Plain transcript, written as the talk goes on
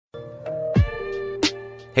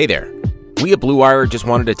Hey there. We at Blue Wire just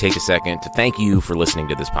wanted to take a second to thank you for listening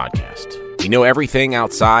to this podcast. We know everything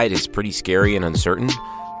outside is pretty scary and uncertain,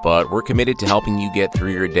 but we're committed to helping you get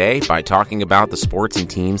through your day by talking about the sports and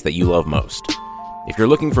teams that you love most. If you're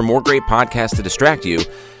looking for more great podcasts to distract you,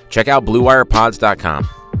 check out BlueWirePods.com.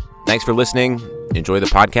 Thanks for listening. Enjoy the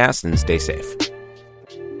podcast and stay safe.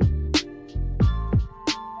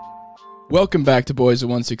 Welcome back to Boys at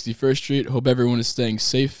 161st Street. Hope everyone is staying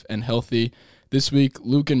safe and healthy. This week,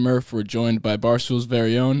 Luke and Murph were joined by Barstool's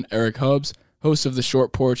very own Eric Hubbs, host of the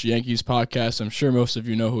Short Porch Yankees podcast. I'm sure most of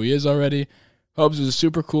you know who he is already. Hubbs is a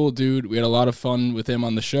super cool dude. We had a lot of fun with him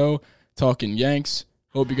on the show, talking Yanks.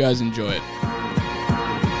 Hope you guys enjoy it.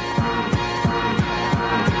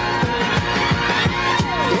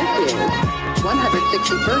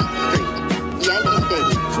 161st Street, Yankee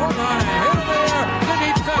Stadium. Swung on a hit in the air to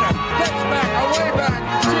deep center. Gets back, away back.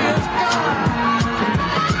 She is gone.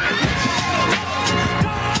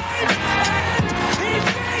 He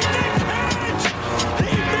made the catch.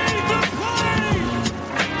 He made the play.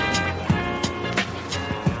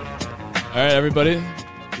 All right, everybody.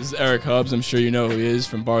 This is Eric Hubbs. I'm sure you know who he is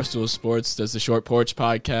from Barstool Sports. Does the Short Porch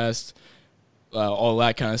podcast, all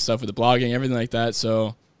that kind of stuff with the blogging, everything like that.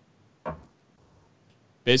 So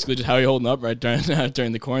basically, just how you holding up right during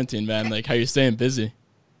the quarantine, man? Like, how you staying busy?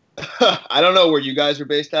 I don't know where you guys are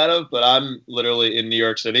based out of, but I'm literally in New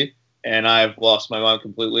York City, and I've lost my mind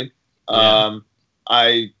completely. Yeah.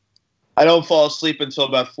 I don't fall asleep until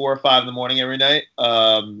about 4 or 5 in the morning every night.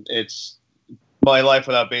 It's my life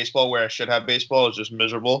without baseball, where I should have baseball, is just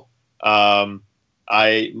miserable. My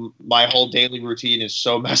whole daily routine is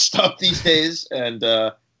so messed up these days, and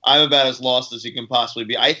I'm about as lost as you can possibly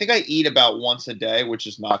be. I think I eat about once a day, which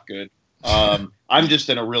is not good. I'm just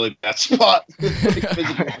in a really bad spot.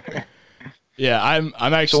 Yeah,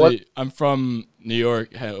 I'm from New York,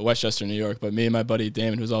 Westchester, New York, but me and my buddy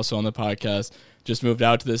Damon, who's also on the podcast, just moved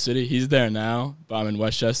out to the city. He's there now, but I'm in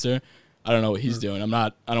Westchester. I don't know what he's doing.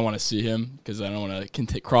 I don't want to see him because I don't want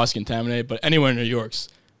to cross-contaminate, but anywhere in New York's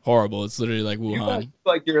horrible. It's literally like Wuhan. You guys,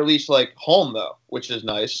 like, you're at least like home though, which is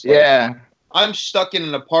nice. Yeah. I'm stuck in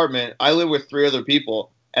an apartment. I live with 3 other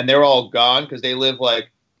people, and they're all gone because they live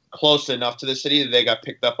like close enough to the city that they got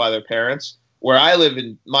picked up by their parents. Where I live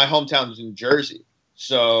in my hometown is in Jersey,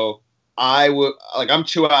 so I'm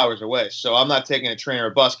 2 hours away, so I'm not taking a train or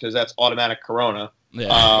a bus because that's automatic corona.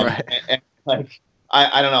 Yeah, right. And like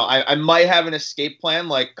I don't know. I might have an escape plan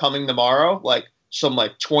like coming tomorrow, like some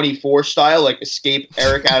like 24 style, like escape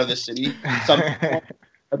Eric out of the city. I'm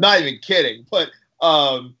not even kidding, but.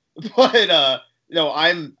 I'm going to,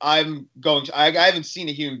 I haven't seen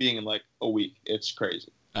a human being in like a week. It's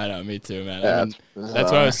crazy. I know, me too, man. Yeah, I mean,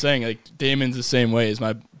 that's what I was saying. Like, Damon's the same way as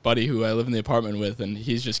my buddy who I live in the apartment with, and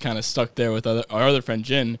he's just kind of stuck there with our other friend,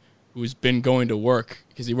 Jin, who's been going to work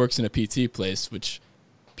because he works in a PT place, which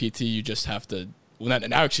PT you just have to, now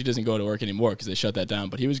actually doesn't go to work anymore because they shut that down,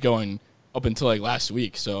 but he was going up until like last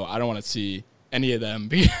week, so I don't want to see any of them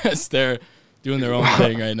because they're doing their own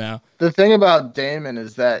thing right now. The thing about Damon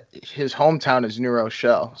is that his hometown is New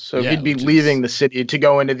Rochelle, so he'd be leaving the city to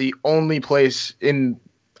go into the only place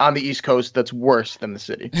on the East Coast that's worse than the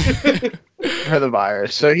city for the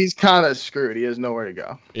virus. So he's kind of screwed. He has nowhere to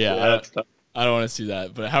go. Yeah, I don't want to see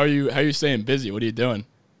that. But how are you staying busy? What are you doing?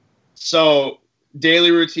 So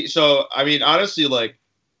daily routine. So I mean, honestly, like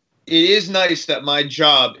it is nice that my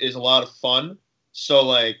job is a lot of fun. So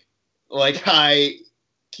like I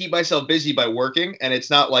keep myself busy by working, and it's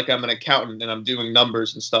not like I'm an accountant and I'm doing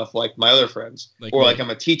numbers and stuff like my other friends, like I'm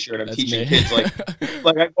a teacher and I'm teaching kids.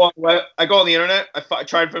 Like I go on the internet, I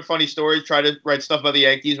try to put funny stories, try to write stuff about the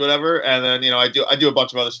Yankees, whatever, and then I do a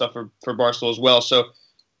bunch of other stuff for Barstool as well. So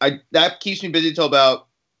that keeps me busy till about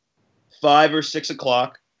 5 or 6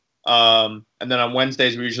 o'clock, and then on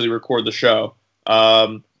Wednesdays we usually record the show.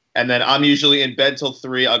 And then I'm usually in bed till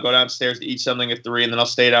 3. I'll go downstairs to eat something at 3, and then I'll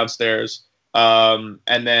stay downstairs.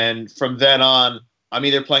 And then from then on, I'm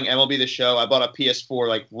either playing MLB The Show. I bought a PS4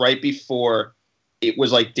 like right before it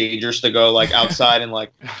was like dangerous to go like outside and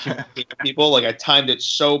like people. Like I timed it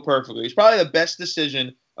so perfectly. It's probably the best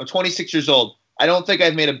decision. I'm 26 years old. I don't think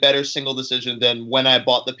I've made a better single decision than when I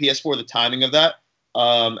bought the PS4. The timing of that,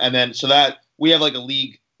 and then so that we have like a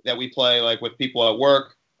league that we play like with people at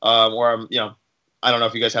work, where I'm I don't know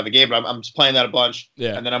if you guys have the game, but I'm just playing that a bunch.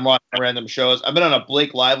 Yeah. And then I'm watching random shows. I've been on a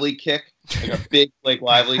Blake Lively kick, like a big Blake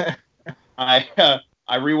Lively. I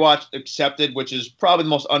rewatched Accepted, which is probably the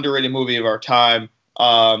most underrated movie of our time.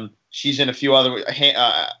 She's in a few other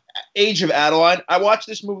Age of Adeline. I watched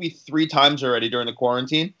this movie 3 times already during the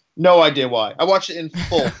quarantine. No idea why. I watched it in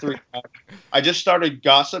full 3 times. I just started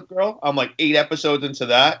Gossip Girl. I'm like 8 episodes into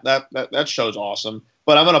that. That show's awesome.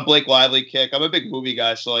 But I'm on a Blake Lively kick. I'm a big movie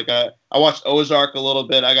guy, so like I watched Ozark a little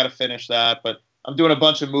bit. I got to finish that, but I'm doing a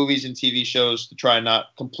bunch of movies and TV shows to try and not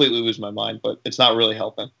completely lose my mind, but it's not really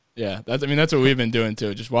helping. Yeah, that's what we've been doing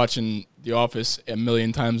too. Just watching The Office a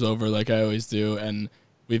million times over, like I always do, and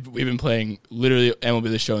we've been playing literally MLB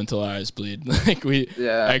The Show until our eyes bleed. Like we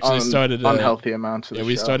actually started unhealthy amounts of the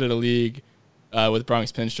we show. started a league with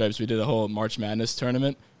Bronx Pinstripes. We did a whole March Madness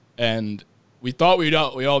tournament, and we thought we'd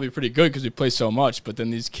all be pretty good because we play so much. But then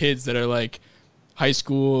these kids that are like high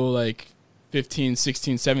school, like 15,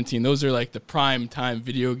 16, 17, those are like the prime time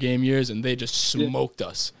video game years, and they just smoked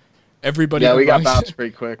us. Everybody, we got bounced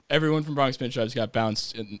pretty quick. Everyone from Bronx Pinstripes got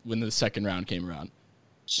bounced when the second round came around.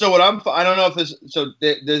 So I don't know if this. So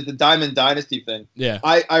there's the Diamond Dynasty thing. Yeah,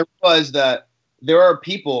 I realized that there are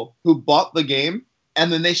people who bought the game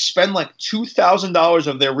and then they spend like $2,000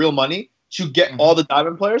 of their real money to get all the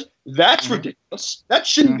Diamond players. That's ridiculous. That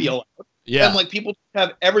shouldn't be allowed. Yeah, and like people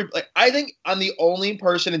have I think I'm the only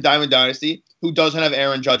person in Diamond Dynasty who doesn't have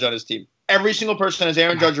Aaron Judge on his team. Every single person has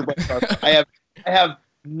Aaron Judge or Brett Stark. I have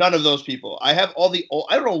none of those people. I have all the old.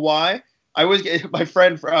 I don't know why. I always get my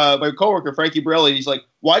friend, my coworker Frankie Borelli. He's like,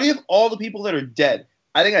 "Why do you have all the people that are dead?"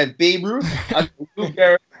 I think I have Babe Ruth. I've got Lou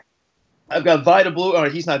Gehrig. I've got Vida Blue. Oh,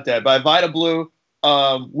 he's not dead, but I have Vida Blue.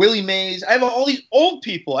 Willie Mays. I have all these old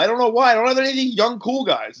people. I don't know why. I don't have any young cool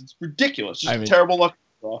guys. It's ridiculous. Just terrible luck.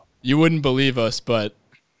 You wouldn't believe us, but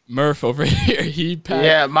Murph over here, he packed.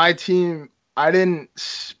 Yeah, my team. I didn't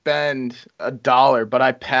spend $1, but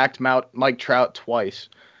I packed Mike Trout twice.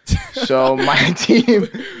 So my team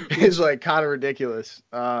is like kind of ridiculous.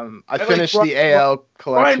 I finished the AL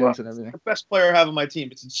collections and everything. The best player I have on my team.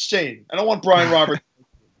 It's insane. I don't want Brian Roberts.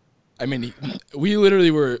 I mean, we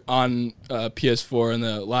literally were on PS4 in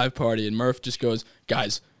the live party, and Murph just goes,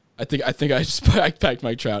 "Guys, I think I just packed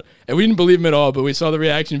Mike Trout," and we didn't believe him at all. But we saw the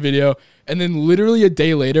reaction video, and then literally a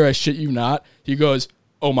day later, I shit you not, he goes,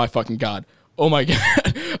 "Oh my fucking god." Oh my god,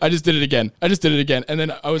 I just did it again. And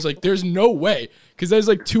then I was like, there's no way. Because there's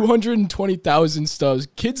like 220,000 stubs.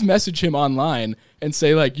 Kids message him online and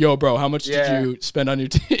say like, yo, bro, how much did you spend on your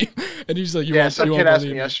team? And he's like, some kid asked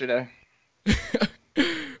me yesterday.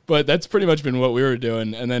 But that's pretty much been what we were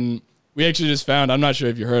doing. And then we actually just found, I'm not sure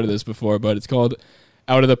if you heard of this before, but it's called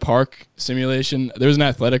Out of the Park Simulation. There was an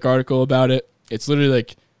Athletic article about it. It's literally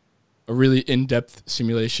like a really in-depth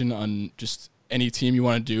simulation on just any team you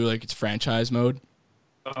want to do, like it's franchise mode.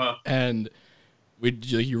 And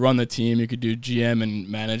you run the team, you could do GM and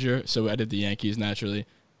manager. So I did the Yankees naturally.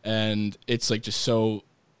 And it's like just so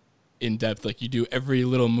in depth. Like you do every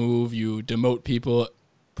little move, you demote people,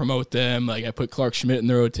 promote them. Like I put Clark Schmidt in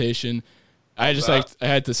the rotation. I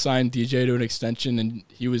had to sign DJ to an extension, and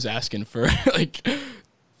he was asking for like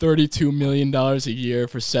 $32 million a year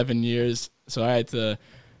for 7 years. So I had to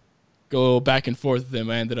go back and forth with him.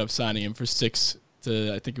 I ended up signing him for 6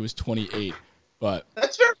 to, I think it was 28. But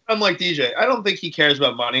that's very unlike DJ. I don't think he cares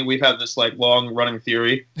about money. We've had this like long running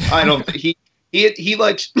theory. I don't think he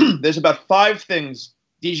likes. There's about 5 things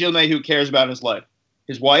DJ LeMahieu cares about in his life: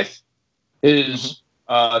 his wife, his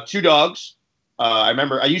 2 dogs. I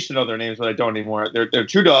remember I used to know their names, but I don't anymore. They're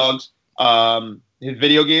 2 dogs. His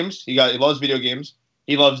video games. He loves video games.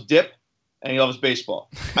 He loves dip. And he loves baseball.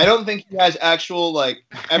 I don't think he has actual like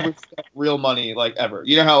ever real money like ever.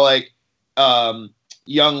 You know how like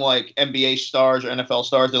young like NBA stars or NFL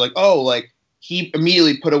stars, they're like, oh, like he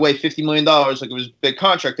immediately put away $50 million like it was a big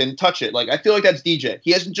contract, didn't touch it. Like I feel like that's DJ.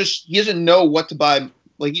 He doesn't know what to buy.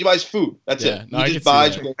 Like he buys food. That's it. He just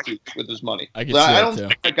buys food with his money. I don't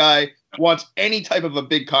think that guy wants any type of a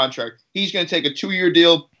big contract. He's going to take a 2-year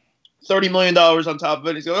deal, $30 million on top of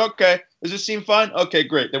it. He's going, okay, does this seem fine? Okay,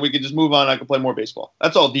 great. Then we can just move on. I can play more baseball.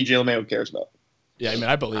 That's all DJ LeMahieu cares about. Yeah, I mean,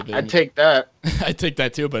 I believe it. I'd take that. I'd take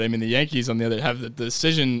that too, but I mean, the Yankees, on the other, have the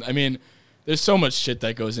decision. I mean, there's so much shit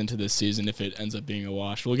that goes into this season if it ends up being a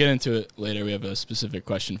wash. We'll get into it later. We have a specific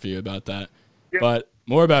question for you about that. Yeah. But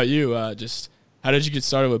more about you, just how did you get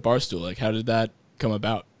started with Barstool? Like, how did that come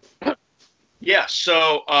about? Yeah,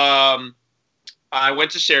 so I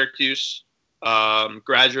went to Syracuse.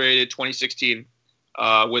 Graduated 2016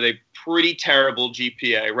 with a pretty terrible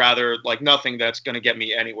GPA, rather like nothing that's going to get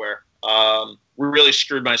me anywhere. We really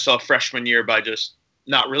screwed myself freshman year by just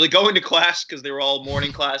not really going to class because they were all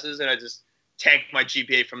morning classes, and I just tanked my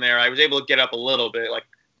GPA from there. I was able to get up a little bit, like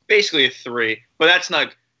basically a 3, but that's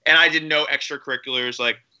not. And I did no extracurriculars.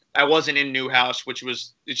 Like I wasn't in Newhouse,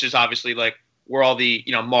 it's just obviously like where all the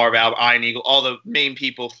Marv, Iron Eagle, all the main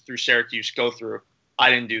people through Syracuse go through. I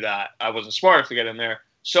didn't do that. I wasn't smart enough to get in there.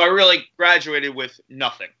 So I really graduated with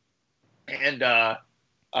nothing. And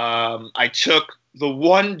I took the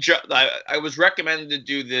one job. I was recommended to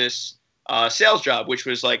do this sales job, which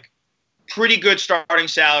was like pretty good starting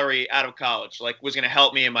salary out of college. Like was going to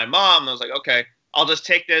help me and my mom. I was like, okay, I'll just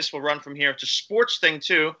take this. We'll run from here. It's a sports thing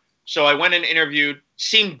too. So I went and interviewed.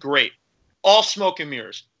 Seemed great. All smoke and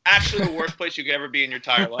mirrors. Actually, the worst place you could ever be in your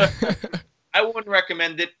entire life. I wouldn't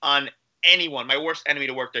recommend it on anyone. My worst enemy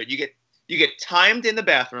to work there. You get timed in the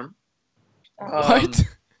bathroom. What?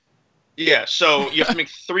 Yeah, so you have to make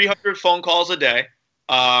 300 phone calls a day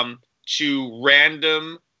to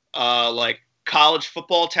random like college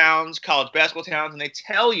football towns, college basketball towns, and they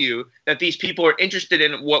tell you that these people are interested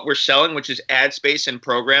in what we're selling, which is ad space and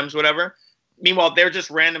programs, whatever. Meanwhile, they're just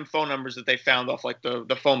random phone numbers that they found off like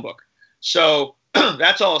the phone book. So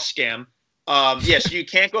that's all a scam. Yes, you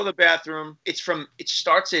can't go to the bathroom. It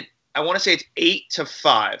starts at, I want to say it's 8 to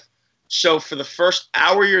 5. So for the first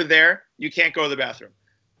hour you're there, you can't go to the bathroom.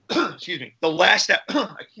 Excuse me. The last I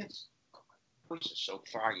can't. Voice is so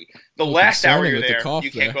foggy. The last hour you're there,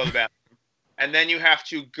 you can't go to the bathroom, and then you have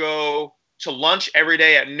to go to lunch every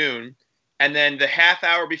day at noon, and then the half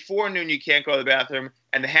hour before noon you can't go to the bathroom,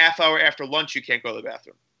 and the half hour after lunch you can't go to the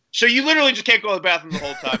bathroom. So you literally just can't go to the bathroom the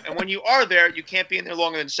whole time. And when you are there, you can't be in there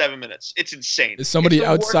longer than 7 minutes. It's insane. Is somebody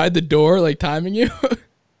outside the door like timing you?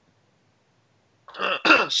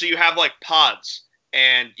 So you have like pods,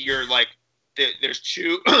 and you're like, there's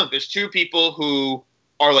two people who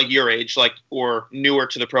are like your age, like or newer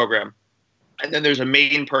to the program, and then there's a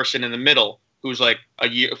main person in the middle who's like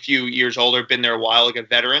a few years older, been there a while, like a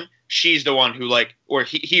veteran. She's the one who like, or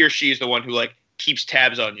he or she is the one who like keeps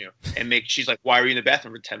tabs on you and she's like, why were you in the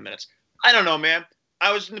bathroom for 10 minutes? I don't know, man.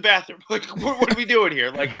 I was in the bathroom. Like, what are we doing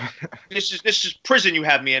here? Like, this is prison you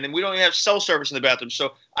have me in, and we don't even have cell service in the bathroom.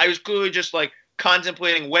 So I was clearly just like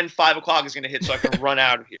contemplating when 5 o'clock is going to hit so I can run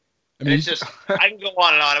out of here. And it's just, I can go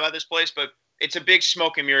on and on about this place, but it's a big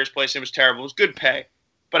smoke and mirrors place. And it was terrible. It was good pay.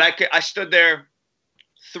 But I stood there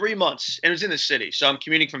 3 months, and it was in the city. So I'm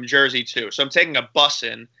commuting from Jersey too. So I'm taking a bus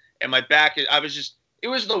in, and my back, it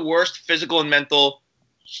was the worst physical and mental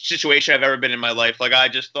situation I've ever been in my life. Like, I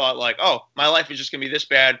just thought, like, oh, my life is just going to be this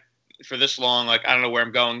bad for this long. Like, I don't know where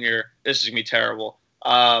I'm going here. This is going to be terrible.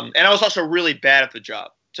 And I was also really bad at the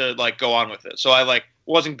job to, like, go on with it. So I, like,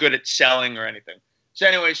 wasn't good at selling or anything. So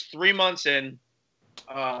anyways, 3 months in,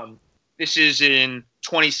 this is in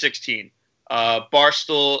 2016.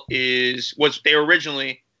 Barstool they were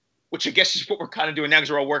originally, which I guess is what we're kind of doing now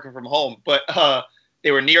because we're all working from home, but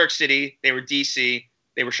they were New York City, they were DC,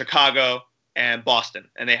 they were Chicago, and Boston.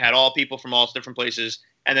 And they had all people from all different places.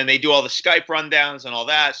 And then they do all the Skype rundowns and all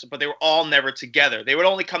that, but they were all never together. They would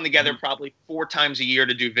only come together probably 4 times a year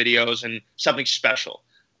to do videos and something special.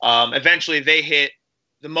 Eventually they hit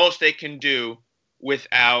the most they can do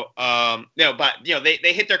without,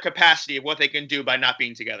 they hit their capacity of what they can do by not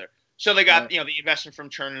being together. So they got, the investment from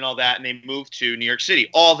Turn and all that, and they moved to New York City,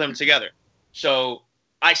 all of them together. So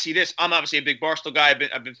I see this. I'm obviously a big Barstool guy.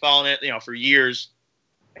 I've been following it, for years,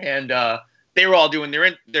 and they were all doing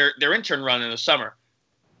their intern run in the summer.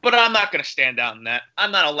 But I'm not going to stand out in that.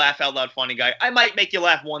 I'm not a laugh out loud funny guy. I might make you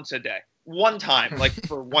laugh once a day, one time, like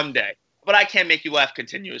for one day. But I can't make you laugh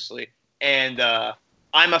continuously. And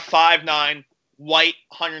I'm a 5'9", white,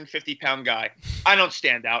 150-pound guy. I don't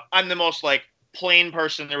stand out. I'm the most like plain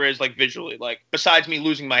person there is, like visually, like besides me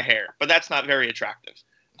losing my hair. But that's not very attractive.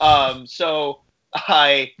 So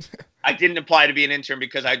I didn't apply to be an intern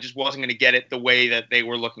because I just wasn't going to get it the way that they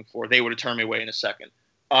were looking for. They would have turned me away in a second.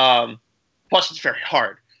 Plus, it's very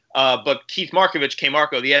hard. But Keith Markovich, K.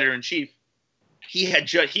 Marco, the editor-in-chief,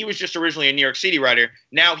 he was just originally a New York City writer.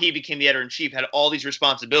 Now he became the editor-in-chief, had all these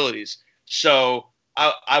responsibilities. So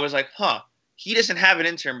I was like, he doesn't have an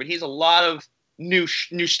intern, but he's a lot of new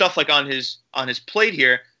stuff like on his plate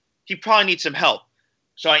here. He probably needs some help.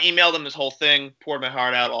 So I emailed him this whole thing, poured my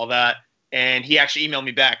heart out, all that, and he actually emailed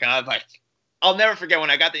me back. And I was like, I'll never forget when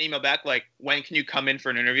I got the email back, like, when can you come in for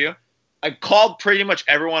an interview? I called pretty much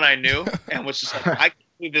everyone I knew and was just like, I can't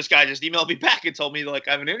believe this guy just emailed me back and told me, like,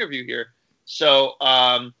 I have an interview here. So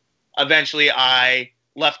eventually I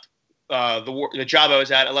left the job I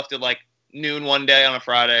was at. I left at, like, noon one day on a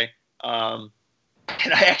Friday. And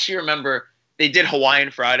I actually remember they did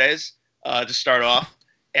Hawaiian Fridays to start off.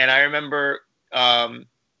 And I remember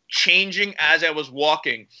changing as I was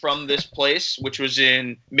walking from this place, which was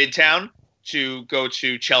in Midtown, to go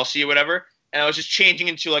to Chelsea or whatever. And I was just changing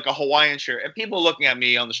into like a Hawaiian shirt. And people looking at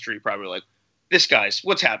me on the street probably like,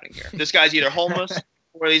 what's happening here? This guy's either homeless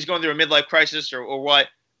or he's going through a midlife crisis or what.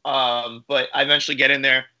 But I eventually get in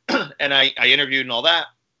there and I interviewed and all that.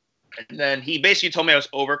 And then he basically told me I was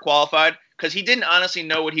overqualified because he didn't honestly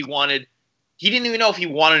know what he wanted he didn't even know if he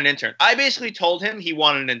wanted an intern. I basically told him he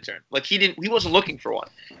wanted an intern. Like he wasn't looking for one.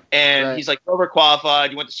 And he's like,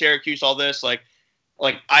 overqualified. You went to Syracuse, all this. Like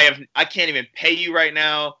I can't even pay you right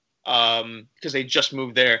now because they just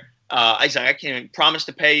moved there. He's like, I can't even promise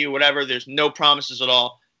to pay you, whatever. There's no promises at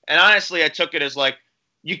all. And honestly, I took it as like,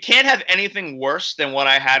 you can't have anything worse than what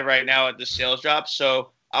I had right now at the sales job.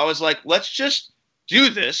 So I was like, let's just do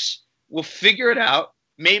this. We'll figure it out.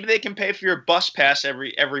 Maybe they can pay for your bus pass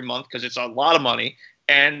every month because it's a lot of money.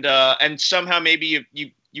 And somehow maybe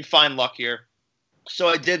you find luck here. So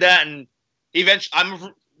I did that, and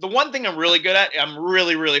eventually, the one thing I'm really good at. I'm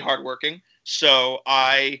really, really hardworking. So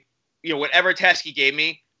whatever task he gave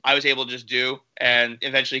me, I was able to just do, and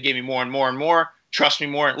eventually gave me more and more and more. Trust me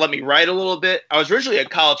more, and let me write a little bit. I was originally a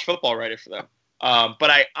college football writer for them,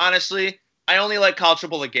 but I only like college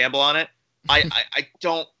football to gamble on it. I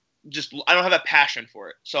don't have a passion for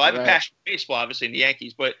it. So I have a passion for baseball, obviously, in the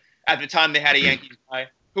Yankees. But at the time, they had a Yankees guy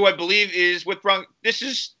who I believe is with Bronx. This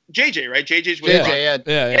is JJ, right? JJ's with Bronx. Yeah.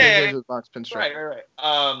 JJ's with Bronx Pinstripe.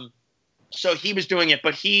 Right. So he was doing it,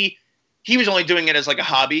 but he was only doing it as like a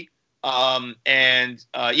hobby. He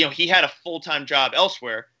had a full-time job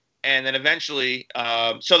elsewhere. And then eventually,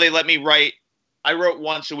 so they let me write. I wrote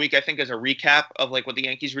once a week, I think, as a recap of like what the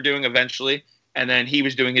Yankees were doing eventually. And then he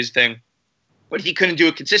was doing his thing. But he couldn't do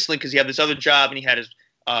it consistently because he had this other job and he had his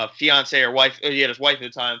fiance or wife. He had his wife at the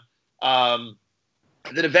time.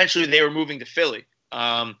 Then eventually they were moving to Philly.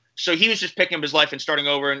 So he was just picking up his life and starting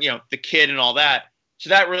over, and the kid and all that.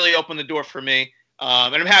 So that really opened the door for me.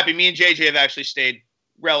 And I'm happy. Me and JJ have actually stayed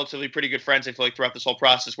relatively pretty good friends. I feel like throughout this whole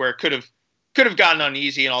process, where it could have gotten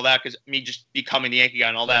uneasy and all that because me just becoming the Yankee guy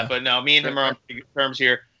and all that. But no, me and him are on pretty good terms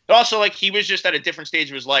here. But also, like, he was just at a different stage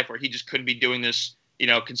of his life where he just couldn't be doing this,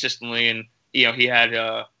 consistently. And he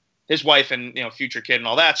had his wife and future kid and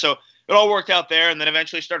all that. So it all worked out there. And then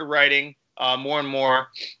eventually started writing more and more,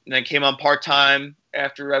 and then came on part time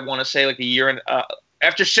after, I want to say, like a year. And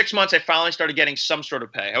after 6 months, I finally started getting some sort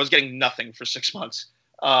of pay. I was getting nothing for 6 months.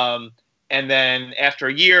 And then after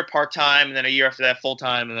a year, part time, and then a year after that, full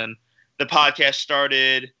time, and then the podcast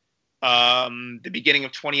started the beginning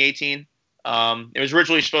of 2018. It was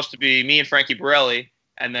originally supposed to be me and Frankie Borelli,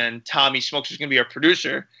 and then Tommy Smokes was going to be our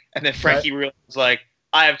producer. And then Frankie realized, like,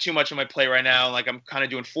 I have too much on my plate right now. Like, I'm kind of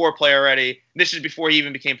doing foreplay already. This is before he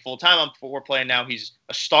even became full-time on foreplay, and now he's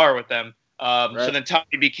a star with them. So then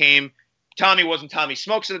Tommy wasn't Tommy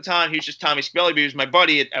Smokes at the time. He was just Tommy Skelly, but he was my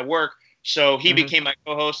buddy at work. So he became my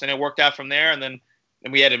co-host, and it worked out from there. And then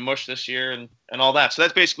we added Mush this year and all that. So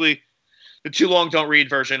that's basically the Too Long Don't Read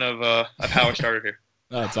version of how I started here.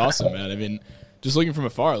 That's awesome, man. I mean, just looking from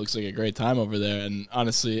afar, it looks like a great time over there. And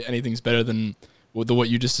honestly, anything's better than what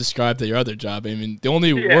you just described at your other job. I mean, the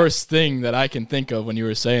only worst thing that I can think of when you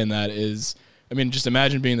were saying that is, I mean, just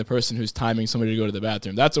imagine being the person who's timing somebody to go to the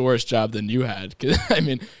bathroom. That's a worse job than you had. 'Cause, I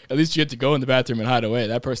mean, at least you get to go in the bathroom and hide away.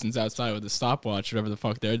 That person's outside with a stopwatch, whatever the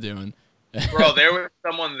fuck they're doing. Bro, there was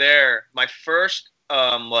someone there. My first,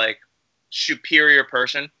 superior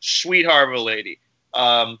person, sweetheart of a lady.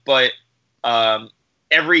 But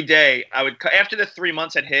every day I would, after the 3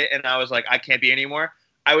 months had hit and I was like, I can't be anymore,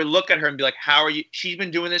 I would look at her and be like, how are you? She's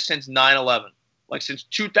been doing this since 9/11. Like, since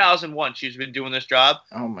 2001, she's been doing this job.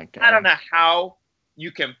 Oh, my God. I don't know how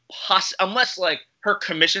you can unless, like, her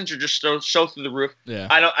commissions are just so through the roof. Yeah.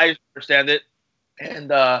 I understand it.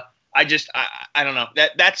 And I don't know.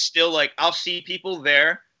 That's still, like, I'll see people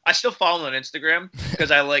there. I still follow them on Instagram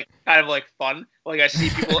because I, like, kind of, like, fun. Like, I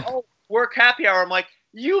see people, work happy hour. I'm like,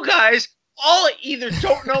 you guys all either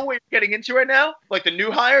don't know what you're getting into right now, like the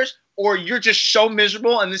new hires, or you're just so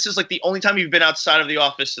miserable, and this is like the only time you've been outside of the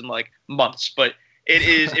office in like months. But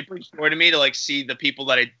it brings joy to me to like see the people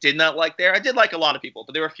that I did not like there. I did like a lot of people,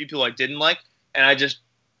 but there were a few people I didn't like, and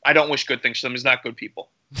I don't wish good things to them. It's not good people.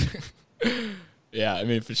 Yeah, I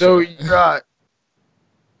mean, for sure. So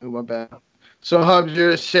my bad. So Hubs,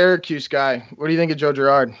 you're a Syracuse guy. What do you think of Joe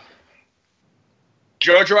Girard?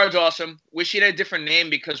 Joe Girard's awesome. Wish he had a different name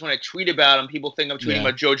because when I tweet about him, people think I'm tweeting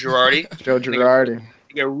about Joe Girardi. Joe Girardi.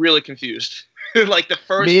 I get really confused. Like the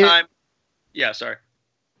first time. Yeah, sorry.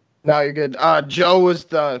 No, you're good. Joe was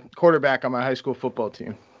the quarterback on my high school football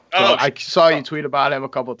team. So I saw you tweet about him a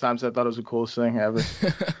couple of times. I thought it was the coolest thing ever.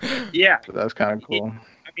 Yeah. So that was kind of cool.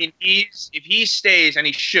 I mean, if he stays, and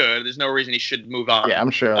he should, there's no reason he should move on. Yeah,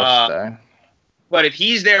 I'm sure he'll stay. But if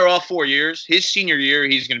he's there all 4 years, his senior year,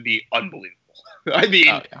 he's going to be unbelievable. I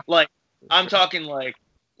mean, like, I'm talking like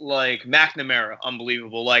McNamara,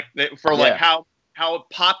 unbelievable. Like, for like how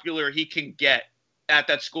popular he can get at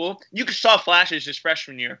that school. You saw flashes his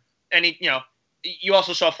freshman year, and you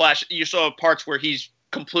also saw parts where he's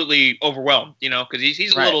completely overwhelmed. Because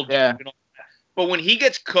he's a little. Yeah. but when he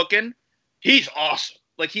gets cooking, he's awesome.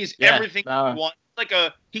 Like he's everything you want.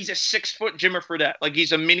 He's a 6-foot Jimmer Fredette. Like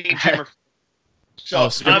he's a mini Jimmer. So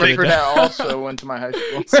Jimmer Fredette also went to my high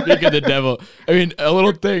school. Speak of the devil. I mean, a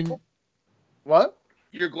little thing. What?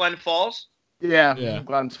 You're Glen Falls? Yeah.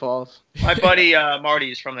 Glens Falls. My buddy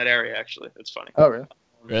Marty is from that area, actually. It's funny. Oh, really?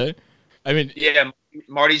 Really? I mean, yeah,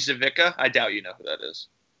 Marty Zavica. I doubt you know who that is.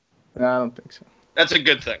 No, I don't think so. That's a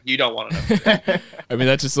good thing. You don't want to know. I mean,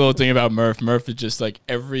 that's just a little thing about Murph. Murph is just like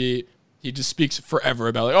he just speaks forever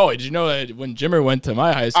about like, oh, did you know that when Jimmer went to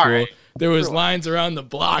my high school, there was lines around the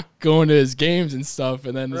block going to his games and stuff,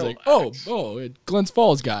 and then it's like, oh, Glens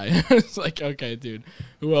Falls guy. It's like, okay, dude,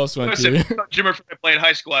 who else went to? Jimmer played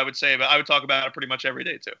high school, I would say, but I would talk about it pretty much every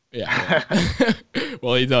day too. Yeah.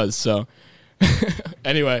 Well, he does. So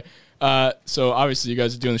anyway, so obviously you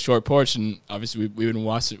guys are doing the short porch, and obviously we've been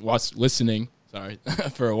listening. Sorry,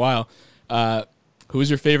 for a while. Who's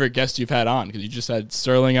your favorite guest you've had on? Because you just had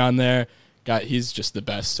Sterling on there. He's just the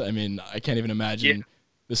best. I mean, I can't even imagine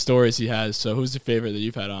the stories he has. So who's the favorite that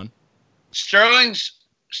you've had on? Sterling's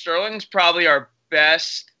probably our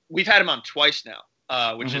best. We've had him on twice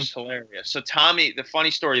now, which is hilarious. So Tommy, the funny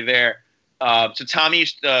story there. So Tommy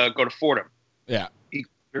used to go to Fordham. Yeah. He's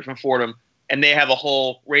from Fordham. And they have a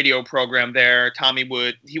whole radio program there. Tommy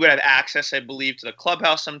would have access, I believe, to the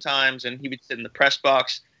clubhouse sometimes, and he would sit in the press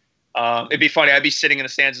box. It'd be funny. I'd be sitting in the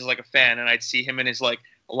stands as like a fan, and I'd see him in his like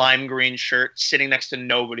lime green shirt sitting next to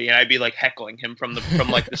nobody, and I'd be like heckling him from the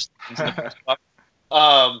stands in the press box.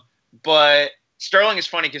 But Sterling is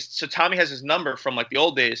funny because Tommy has his number from like the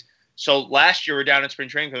old days. So last year we're down in spring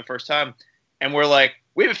training for the first time, and we're like,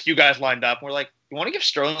 we have a few guys lined up. And we're like, you want to give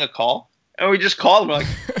Sterling a call? And we just called him like,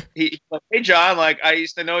 he's like, hey John, like I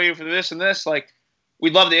used to know you for this and this, like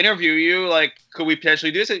we'd love to interview you. Like, could we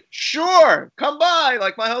potentially do this? Like, sure, come by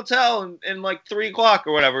like my hotel in like 3:00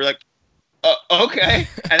 or whatever. We're like, okay.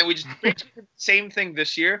 And we just did the same thing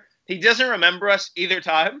this year. He doesn't remember us either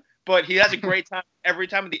time, but he has a great time every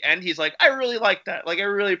time. At the end, he's like, I really like that. Like, I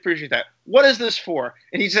really appreciate that. What is this for?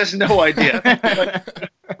 And he has no idea.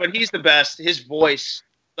 but he's the best. His voice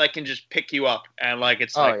like can just pick you up, and like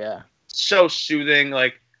it's like so soothing.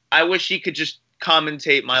 Like, I wish he could just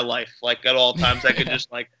commentate my life like at all times. I could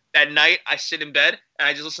just like at night I sit in bed and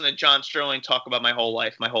I just listen to John Sterling talk about my whole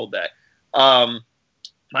life, my whole day.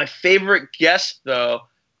 My favorite guest though,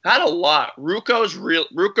 had a lot.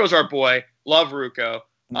 Ruco's our boy. Love Ruco.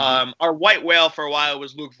 Our white whale for a while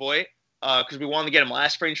was Luke Voigt because we wanted to get him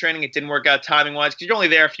last spring training. It didn't work out timing wise because you're only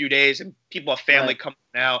there a few days and people have family coming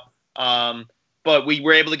out. But we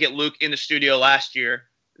were able to get Luke in the studio last year.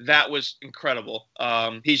 That was incredible.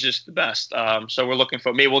 He's just the best. So we're looking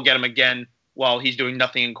for, maybe we'll get him again while he's doing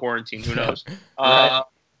nothing in quarantine. Who knows? If I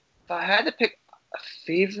had to pick a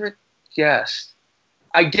favorite guest,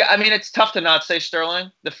 I mean, it's tough to not say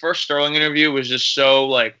Sterling. The first Sterling interview was just so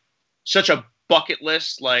like such a bucket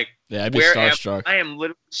list. Like, I'd be starstruck. I am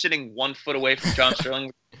literally sitting 1 foot away from John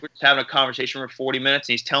Sterling. We're just having a conversation for 40 minutes,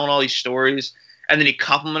 and he's telling all these stories, and then he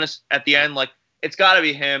compliments us at the end. Like, it's got to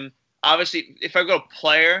be him. Obviously, if I go to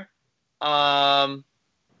player, Talkman's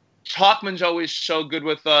always so good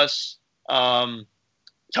with us.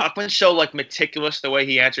 Talkman's so like meticulous the way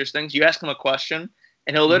he answers things. You ask him a question,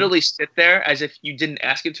 and he'll literally sit there as if you didn't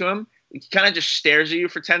ask it to him. He kind of just stares at you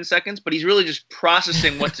for 10 seconds, but he's really just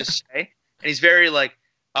processing what to say. And he's very like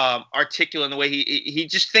articulate in the way he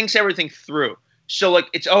just thinks everything through. So like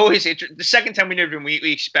it's always the second time we interview him,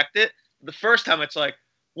 we expect it. The first time it's like,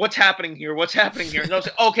 what's happening here? What's happening here? And I was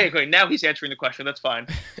like, okay, great. Now he's answering the question. That's fine.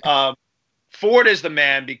 Ford is the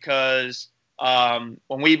man because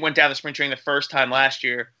when we went down to spring training the first time last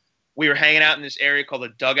year, we were hanging out in this area called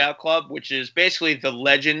the Dugout Club, which is basically the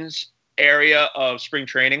Legends area of spring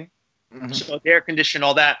training. So air conditioned,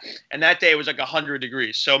 all that. And that day it was like 100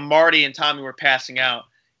 degrees. So Marty and Tommy were passing out.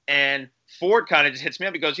 And Ford kind of just hits me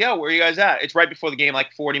up. He goes, yo, where are you guys at? It's right before the game,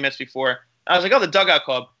 like 40 minutes before. I was like, oh, the Dugout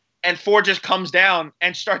Club. And Ford just comes down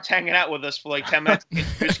and starts hanging out with us for like 10 minutes,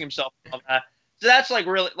 introducing himself and all that. So that's like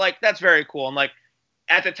really, like, that's very cool. And like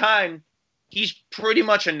at the time, he's pretty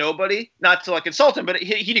much a nobody, not to like insult him, but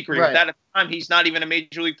he'd agree with that. At the time, he's not even a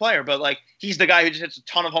major league player, but like he's the guy who just hits a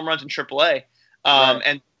ton of home runs in AAA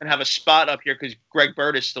and have a spot up here because Greg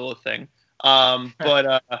Bird is still a thing.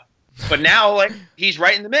 But now like he's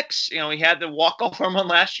right in the mix. You know, he had the walk-off home run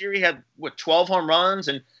last year. He had 12 home runs,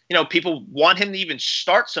 and you know people want him to even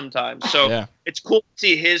start sometimes. So it's cool to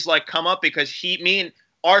see his like come up because me and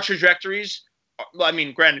our trajectories. I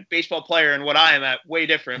mean, granted, baseball player and what I am at way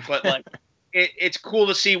different, but like it's cool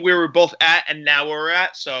to see where we're both at and now where we're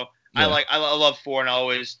at. So I love Ford, and I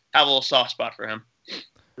always have a little soft spot for him.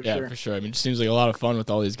 Yeah, sure. for sure. I mean, it seems like a lot of fun with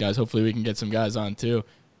all these guys. Hopefully we can get some guys on too.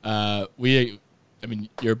 You're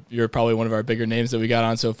probably one of our bigger names that we got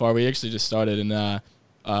on so far. We actually just started in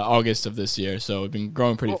August of this year, so we've been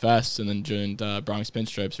growing pretty fast, and then joined Bronx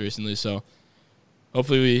Pinstripes recently. So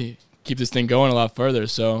hopefully we keep this thing going a lot further.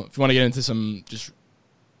 So if you want to get into some just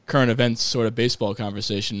current events sort of baseball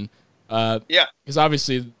conversation, because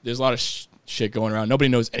obviously there's a lot of shit going around. Nobody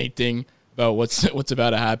knows anything about what's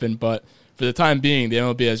about to happen, but for the time being, the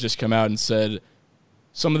MLB has just come out and said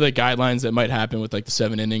some of the guidelines that might happen with like the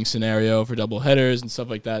 7-inning scenario for double headers and stuff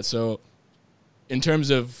like that. So in terms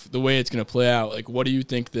of the way it's going to play out, like what do you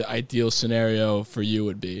think the ideal scenario for you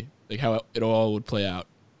would be? Like how it all would play out?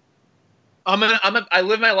 I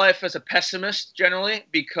live my life as a pessimist generally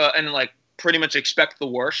and like pretty much expect the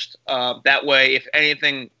worst. That way, if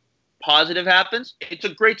anything positive happens, it's a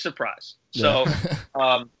great surprise. Yeah.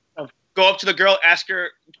 So, go up to the girl, ask her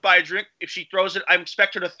to buy a drink. If she throws it, I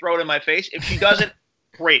expect her to throw it in my face. If she doesn't,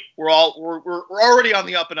 great. We're already on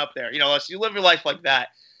the up and up there. You know, you live your life like that.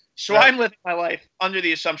 So I'm living my life under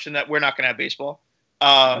the assumption that we're not going to have baseball.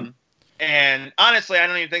 And honestly, I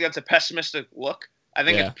don't even think that's a pessimistic look. I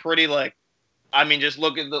think it's pretty just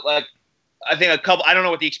look at I think I don't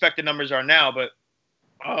know what the expected numbers are now, but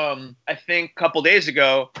I think a couple days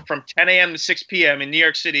ago from 10 a.m. to 6 p.m. in New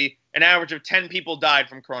York City, an average of 10 people died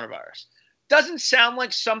from coronavirus. Doesn't sound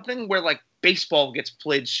like something where like baseball gets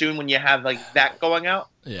played soon when you have like that going out.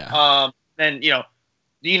 Yeah. And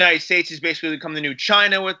the United States has basically become the new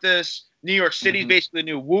China with this. New York City is basically the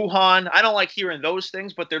new Wuhan. I don't like hearing those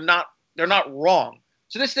things, but they're not wrong.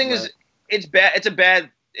 So this thing it's bad.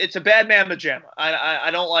 It's a bad man pajama.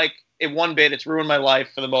 I don't like it one bit. It's ruined my life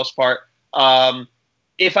for the most part.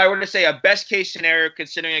 If I were to say a best case scenario,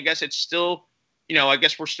 considering I guess it's still, I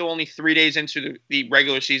guess we're still only 3 days into the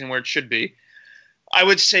regular season where it should be. I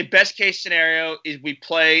would say best case scenario is we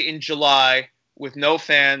play in July with no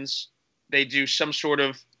fans. They do some sort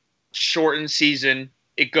of shortened season.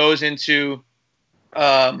 It goes into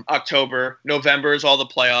October. November is all the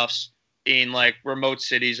playoffs in like remote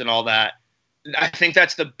cities and all that. I think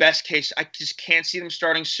that's the best case. I just can't see them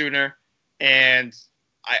starting sooner. And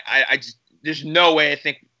I just, there's no way I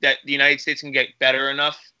think that the United States can get better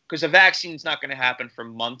enough, because the vaccine's not going to happen for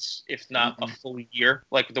months, if not a full year,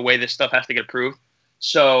 like the way this stuff has to get approved.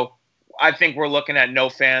 So I think we're looking at no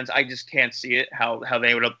fans. I just can't see it, how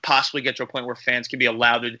they would possibly get to a point where fans can be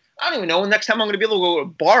allowed to. I don't even know when next time I'm going to be able to go to a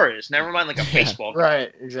bar is. Never mind like a baseball game.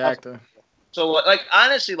 Right, exactly. So like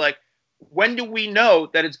honestly, like when do we know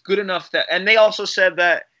that it's good enough that? And they also said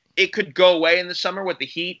that it could go away in the summer with the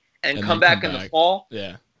heat and come back in the fall.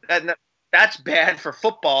 Yeah, that's bad for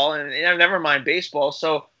football and never mind baseball.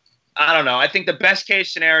 So I don't know. I think the best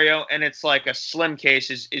case scenario, and it's like a slim case,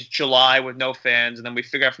 is July with no fans, and then we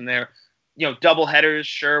figure out from there. Double headers,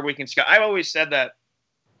 sure, we can. I've always said that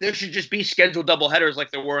there should just be scheduled double headers like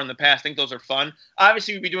there were in the past. I think those are fun.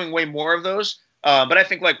 Obviously, we'd be doing way more of those, but I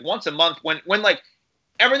think like once a month, when like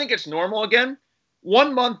everything gets normal again,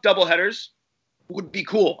 1 month double headers would be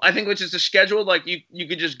cool. I think which is the schedule. Like you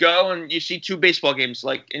could just go and you see 2 baseball games,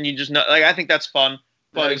 like, and you just know. Like I think that's fun.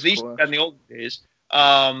 But at least in the old days.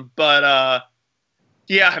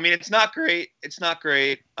 Yeah, I mean, it's not great. It's not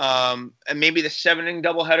great. And maybe the 7-inning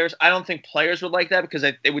doubleheaders. I don't think players would like that because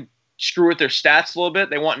they would screw with their stats a little bit.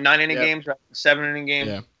 They want 9-inning games rather than 7-inning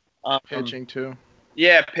games. Yeah. Pitching too.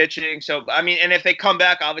 Yeah, pitching. So, I mean, and if they come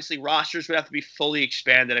back, obviously rosters would have to be fully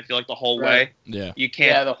expanded, I feel like, the whole way. Yeah. You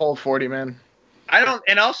can't. Yeah, the whole 40, man.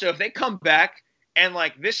 And also, if they come back and,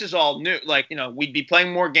 like, this is all new, like, we'd be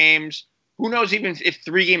playing more games. Who knows even if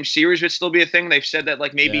 3-game series would still be a thing? They've said that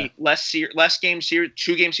like maybe less game series,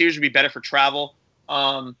 2-game series would be better for travel.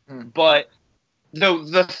 But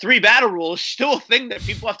the 3 battle rule is still a thing that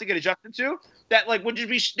people have to get adjusted to. That like would just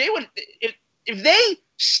be if they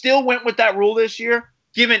still went with that rule this year,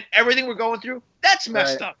 given everything we're going through, that's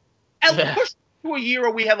messed up. And push to a year where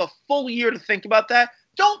we have a full year to think about that.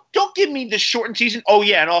 Don't give me this shortened season. Oh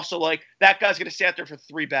yeah, and also like that guy's gonna stay out there for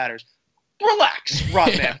 3 batters. Relax, Rob,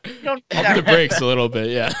 man. Pump the brakes a little bit,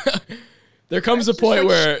 yeah. There comes a point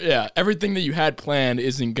where, everything that you had planned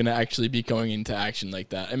isn't going to actually be going into action like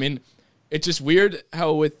that. I mean, it's just weird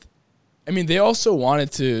how they also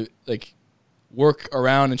wanted to, like, work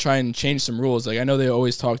around and try and change some rules. Like, I know they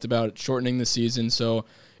always talked about shortening the season, so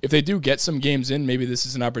if they do get some games in, maybe this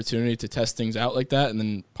is an opportunity to test things out like that and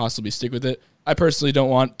then possibly stick with it. I personally don't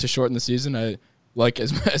want to shorten the season. I like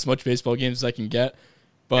as much baseball games as I can get,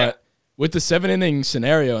 but... With the 7-inning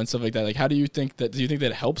scenario and stuff like that, like do you think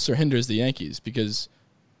that helps or hinders the Yankees? Because,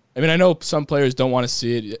 I mean, I know some players don't want to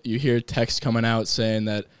see it. You hear texts coming out saying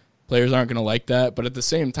that players aren't going to like that. But at the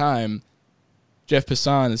same time, Jeff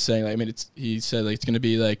Passan is saying, like, I mean, he said like it's going to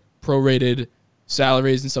be like prorated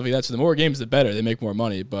salaries and stuff like that. So the more games, the better. They make more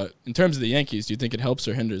money. But in terms of the Yankees, do you think it helps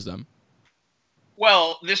or hinders them?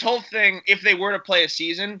 Well, this whole thing, if they were to play a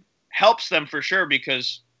season, helps them for sure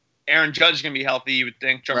because Aaron Judge is going to be healthy, you would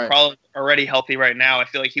think. Giancarlo's already healthy right now. I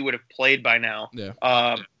feel like he would have played by now.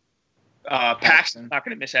 Yeah. Paxton's not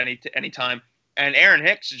going to miss any time. And Aaron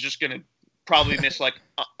Hicks is just going to probably miss like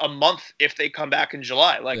a month if they come back in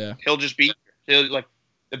July. Like he'll just be like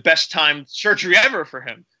the best timed surgery ever for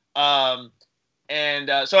him. So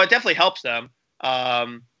it definitely helps them.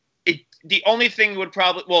 The only thing would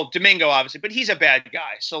probably, Domingo obviously, but he's a bad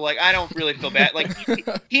guy. So like, I don't really feel bad. Like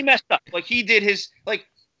he messed up. Like he did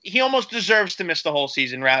he almost deserves to miss the whole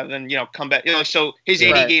season rather than, come back. So his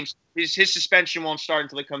 80 games, his suspension won't start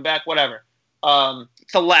until they come back, whatever.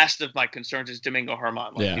 It's the last of my concerns is Domingo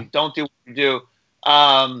Germán. Like, don't do what you do.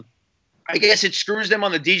 I guess it screws them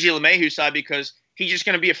on the DJ LeMahieu side because he's just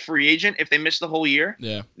going to be a free agent if they miss the whole year.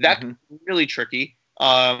 Yeah. That's really tricky.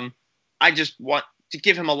 I just want to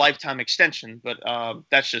give him a lifetime extension, but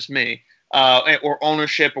that's just me. Or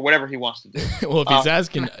ownership or whatever he wants to do. Well, if he's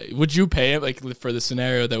asking, would you pay him like for the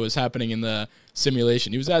scenario that was happening in the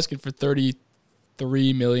simulation? He was asking for $33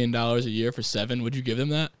 million a year for 7. Would you give him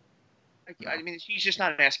that? I mean, he's just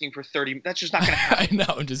not asking for 30. That's just not going to happen. I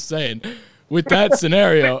know. I'm just saying. With that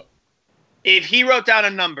scenario, if he wrote down a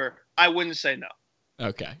number, I wouldn't say no.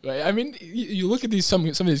 Okay. I mean, you look at some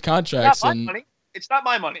of these contracts and money. It's not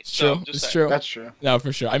my money. It's true. It's true. That's true. No,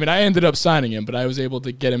 for sure. I mean, I ended up signing him, but I was able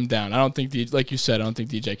to get him down. I don't think, like you said, I don't think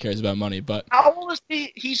DJ cares about money. But how old is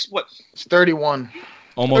he? He's what? It's 31.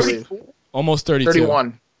 Almost 32.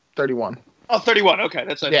 31. Oh, 31. Okay,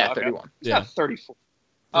 that's 31. He's not 34.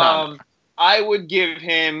 No. I would give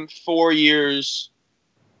him 4 years,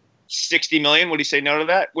 $60 million. Would he say no to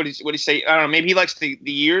that? Would he say? I don't know. Maybe he likes the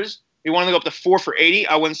years. If he wanted to go up to 4 for 80,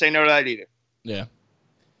 I wouldn't say no to that either. Yeah.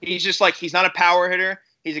 He's just like, he's not a power hitter.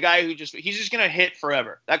 He's a guy he's just going to hit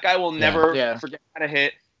forever. That guy will never forget how to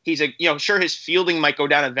hit. He's sure his fielding might go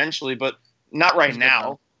down eventually, but not right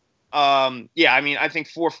now. I mean, I think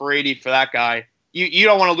 4 for 80 for that guy. You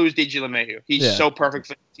don't want to lose DJ LeMahieu. He's so perfect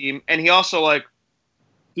for the team. And he also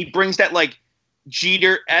he brings that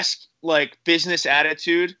Jeter-esque business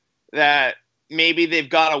attitude that maybe they've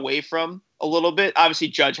got away from a little bit. Obviously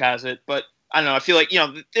Judge has it, but I don't know. I feel like,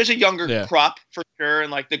 there's a younger crop for sure,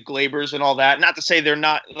 and the Glabers and all that. Not to say they're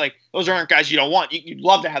not those aren't guys you don't want. You'd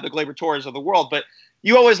love to have the Gleyber Torres of the world, but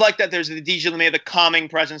you always like that. There's the DJ LeMahieu, the calming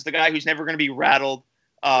presence, the guy who's never going to be rattled.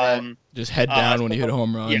 Just head down when you hit a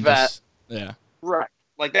home run. Right.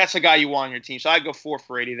 That's a guy you want on your team. So I'd go 4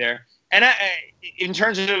 for 80 there. And in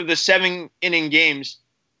terms of the 7-inning games,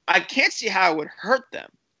 I can't see how it would hurt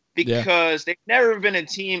them because they've never been a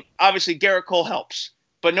team. Obviously, Garrett Cole helps.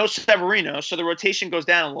 But no Severino, so the rotation goes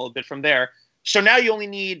down a little bit from there. So now you only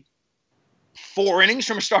need 4 innings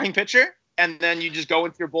from a starting pitcher, and then you just go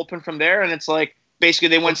into your bullpen from there, and it's basically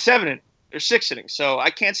they went 7 innings or 6 innings. So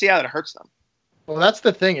I can't see how that hurts them. Well, that's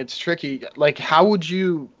the thing. It's tricky. How would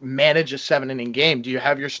you manage a 7-inning game? Do you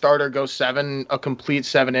have your starter go a complete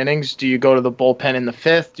 7 innings? Do you go to the bullpen in the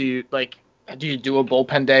 5th? Do you do a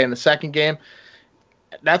bullpen day in the 2nd game?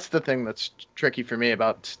 That's the thing that's tricky for me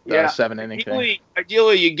about the 7-inning thing.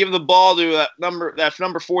 Ideally, you give the ball to that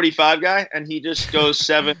number 45 guy, and he just goes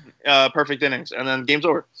 7 perfect innings, and then game's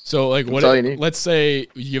over. So, let's say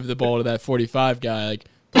you give the ball to that 45 guy,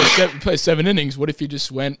 play 7 innings. What if you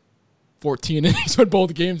just went 14 innings on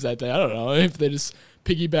both games that day? I don't know. If they just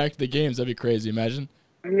piggybacked the games, that'd be crazy. Imagine.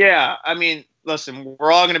 Yeah, I mean, listen,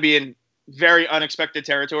 we're all going to be in very unexpected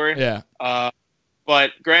territory. Yeah.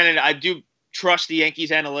 But granted, I do trust the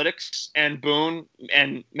Yankees analytics and Boone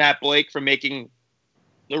and Matt Blake for making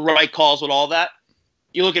the right calls with all that.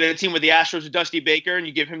 You look at a team with the Astros with Dusty Baker and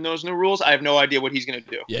you give him those new rules, I have no idea what he's going to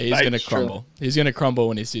do. Yeah, he's going to crumble. He's going to crumble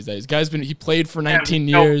when he sees that. He played for 19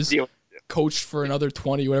 years, coached for another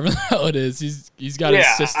 20, whatever the hell it is. He's got his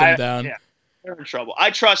system down. Yeah, they're in trouble.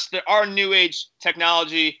 I trust that our new age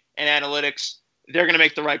technology and analytics, they're going to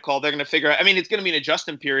make the right call. They're going to figure out. I mean, it's going to be an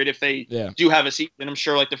adjustment period if they do have a season. I'm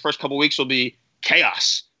sure the first couple of weeks will be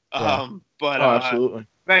chaos. Absolutely.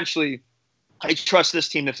 Eventually, I trust this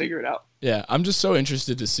team to figure it out. Yeah, I'm just so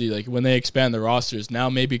interested to see when they expand the rosters. Now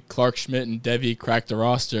maybe Clark Schmidt and Devi crack the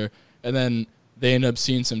roster, and then they end up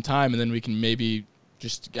seeing some time, and then we can maybe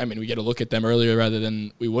we get a look at them earlier rather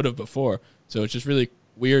than we would have before. So it's just really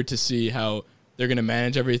weird to see how they're going to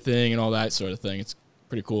manage everything and all that sort of thing. It's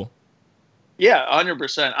pretty cool. Yeah,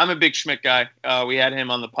 100%. I'm a big Schmidt guy. We had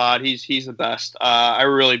him on the pod. He's the best. I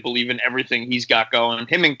really believe in everything he's got going.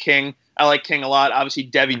 Him and King. I like King a lot. Obviously,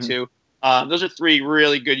 Devi too. Those are three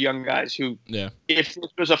really good young guys who, if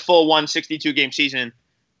this was a full 162 game season,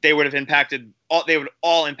 they would have impacted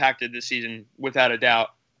all impacted this season without a doubt.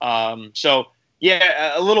 So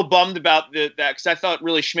yeah, a little bummed about that because I thought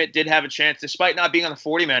really Schmidt did have a chance despite not being on the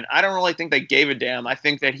 40 man. I don't really think they gave a damn. I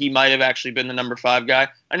think that he might have actually been the number 5 guy.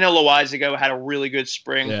 I know Loizaga had a really good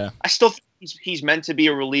spring. Yeah. I still think he's meant to be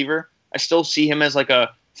a reliever. I still see him as like a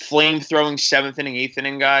flame-throwing 7th inning, 8th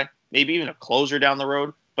inning guy, maybe even a closer down the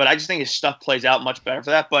road. But I just think his stuff plays out much better for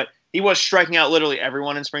that. But he was striking out literally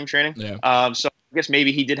everyone in spring training. Yeah. So I guess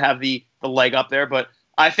maybe he did have the leg up there. But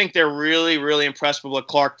I think they're really, really impressed with what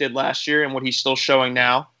Clark did last year and what he's still showing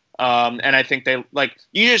now. And I think they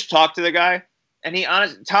you just talk to the guy, and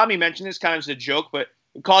Tommy mentioned this kind of as a joke, but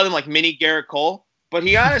we called him like mini Garrett Cole. But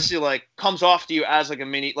he honestly comes off to you as like a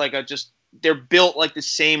mini, they're built like the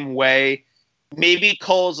same way. Maybe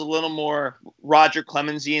Cole's a little more Roger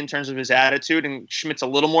Clemensy in terms of his attitude, and Schmidt's a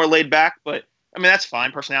little more laid back. But I mean, that's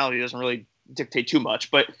fine. Personality doesn't really dictate too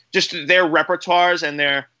much. But just their repertoires and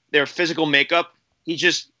their physical makeup, he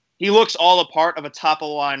looks all a part of a top of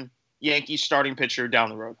the line Yankees starting pitcher down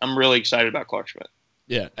the road. I'm really excited about Clark Schmidt.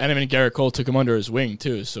 Yeah, and I mean Garrett Cole took him under his wing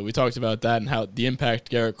too. So we talked about that and how the impact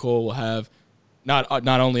Garrett Cole will have, not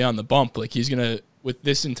only on the bump, like he's gonna with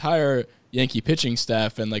this entire Yankee pitching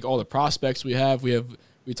staff and like all the prospects we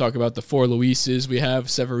talk about the 4 Luises, we have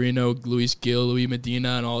Severino, Luis Gil, Luis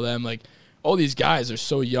Medina, and all them. Like all these guys are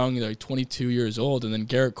so young, they're like 22 years old, and then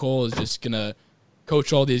Garrett Cole is just gonna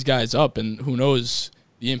coach all these guys up, and who knows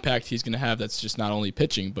the impact he's gonna have. That's just not only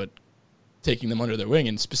pitching, but taking them under their wing,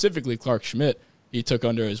 and specifically Clark Schmidt, he took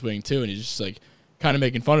under his wing too, and he's just like kind of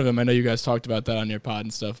making fun of him. I know you guys talked about that on your pod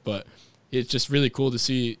and stuff, but it's just really cool to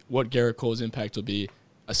see what Garrett Cole's impact will be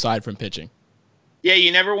aside from pitching. Yeah,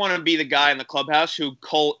 you never want to be the guy in the clubhouse who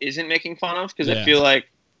Cole isn't making fun of, because I feel like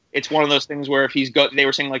it's one of those things where they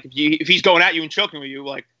were saying like if he's going at you and choking with you,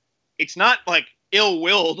 like it's not like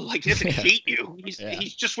ill-willed, like he doesn't hate you.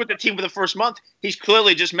 He's just with the team for the first month. He's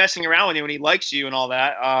clearly just messing around with you and he likes you and all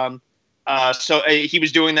that. So he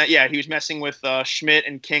was doing that. Yeah, he was messing with Schmidt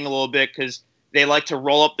and King a little bit because they like to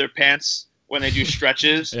roll up their pants when they do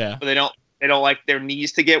stretches, but they don't like their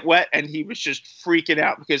knees to get wet. And he was just freaking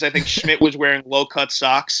out because I think Schmidt was wearing low-cut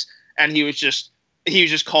socks, and he was just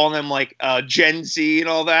calling them like Gen Z and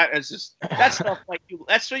all that. It's just that's stuff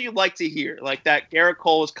that's what you like to hear. Like that Garrett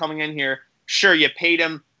Cole is coming in here. Sure, you paid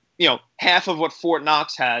him, half of what Fort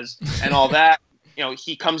Knox has and all that.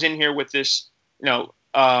 He comes in here with this,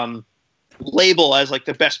 label as like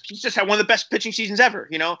the best. He's just had one of the best pitching seasons ever.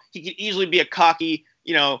 He could easily be a cocky,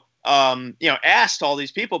 ass to all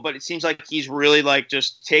these people, but it seems like he's really like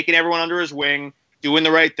just taking everyone under his wing, doing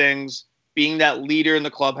the right things, being that leader in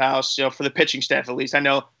the clubhouse. For the pitching staff, at least I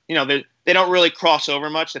know, they don't really cross over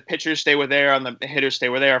much. The pitchers stay where they are, and the hitters stay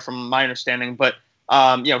where they are, from my understanding. But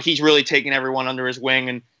he's really taking everyone under his wing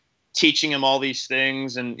and teaching him all these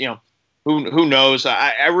things. And who knows?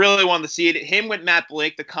 I really wanted to see it. Him with Matt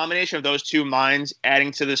Blake, the combination of those two minds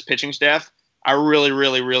adding to this pitching staff. I really,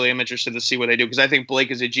 really, really am interested to see what they do, because I think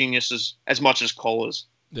Blake is a genius as much as Cole is.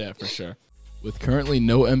 Yeah, for sure. With currently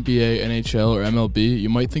no NBA, NHL, or MLB, you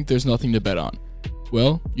might think there's nothing to bet on.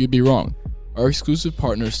 Well, you'd be wrong. Our exclusive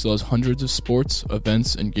partner still has hundreds of sports,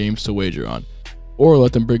 events, and games to wager on. Or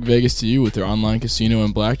let them bring Vegas to you with their online casino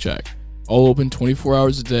and blackjack. All open 24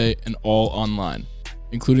 hours a day and all online,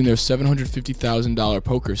 including their $750,000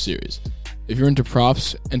 poker series. If you're into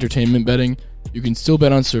props, entertainment betting, you can still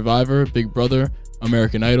bet on Survivor, Big Brother,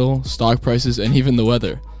 American Idol, stock prices, and even the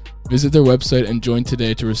weather. Visit their website and join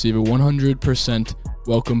today to receive a 100%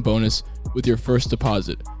 welcome bonus with your first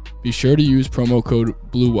deposit. Be sure to use promo code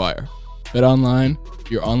BLUEWIRE. Bet online,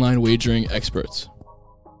 your online wagering experts.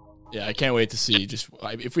 Yeah, I can't wait to see. Just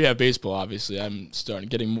if we have baseball, obviously, I'm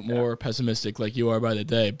getting more pessimistic like you are by the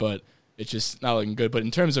day, but it's just not looking good. But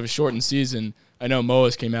in terms of a shortened season, I know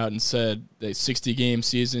Moas came out and said the 60-game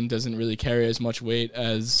season doesn't really carry as much weight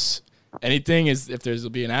as anything, as if there'll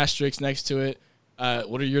be an asterisk next to it.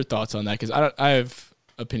 What are your thoughts on that? Because I have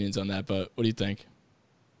opinions on that, but what do you think?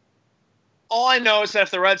 All I know is that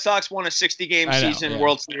if the Red Sox won a 60-game season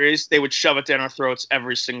World Series, they would shove it down our throats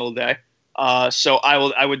every single day. So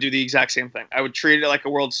I would do the exact same thing. I would treat it like a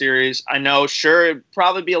World Series. I know, sure, it'd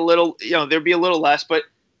probably be a little, there'd be a little less, but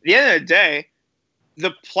at the end of the day,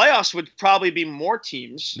 the playoffs would probably be more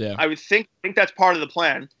teams. Yeah. I would think that's part of the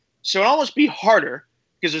plan. So it'd almost be harder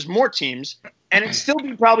because there's more teams, and it'd still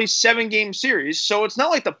be probably 7-game series. So it's not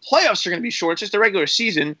like the playoffs are going to be short. It's just the regular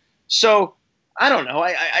season. So I don't know.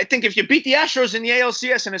 I think if you beat the Astros in the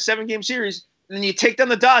ALCS in a 7-game series, and then you take down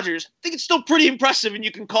the Dodgers, I think it's still pretty impressive, and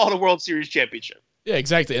you can call it a World Series championship. Yeah,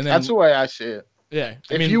 exactly. And then, that's the way I see it. Yeah.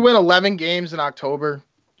 If you win 11 games in October,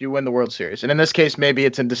 you win the World Series. And in this case, maybe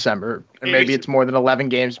it's in December, or maybe it's more than 11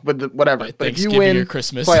 games, but whatever. But if you win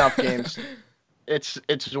playoff games,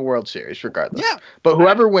 it's a World Series regardless. Yeah. But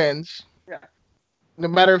whoever wins, no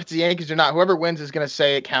matter if it's the Yankees or not, whoever wins is going to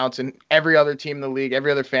say it counts, and every other team in the league,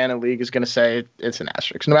 every other fan in the league is going to say it's an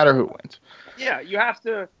asterisk, no matter who wins. Yeah, you have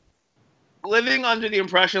to living under the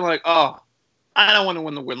impression like, oh, I don't want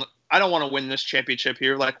to win this championship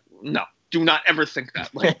here. Like, no, do not ever think that.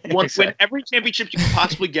 Like, win every championship you can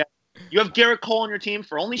possibly get. You have Garrett Cole on your team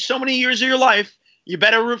for only so many years of your life. You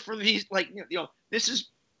better root for these. Like, this is.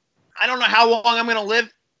 I don't know how long I'm going to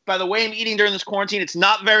live. By the way I'm eating during this quarantine, it's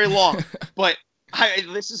not very long, but.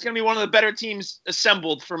 This is going to be one of the better teams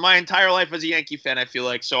assembled for my entire life as a Yankee fan, I feel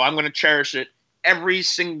like. So I'm going to cherish it every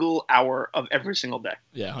single hour of every single day.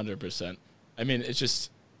 Yeah, 100%. I mean, it's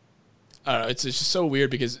just I don't know, it's just so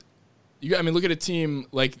weird because look at a team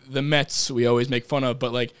like the Mets we always make fun of,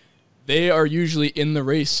 but like they are usually in the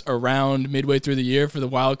race around midway through the year for the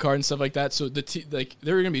wild card and stuff like that. So there are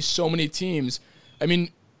going to be so many teams. I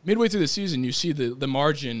mean, midway through the season, you see the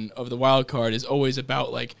margin of the wild card is always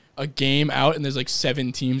about like a game out, and there's like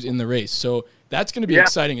 7 teams in the race. So that's going to be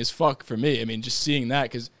exciting as fuck for me. I mean, just seeing that,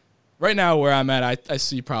 because right now where I'm at, I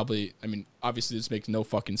see probably, I mean, obviously this makes no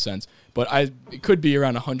fucking sense, but it could be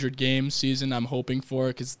around 100 game season I'm hoping for,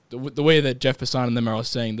 because the way that Jeff Passan and them are all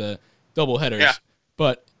saying the double headers. Yeah.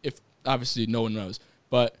 But if obviously no one knows,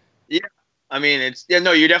 but yeah, I mean,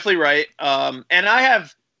 no, you're definitely right. And I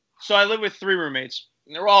live with 3 roommates.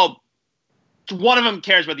 And they're all, one of them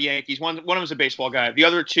cares about the Yankees. One of them's a baseball guy. The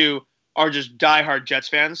other 2 are just diehard Jets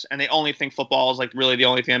fans, and they only think football is like really the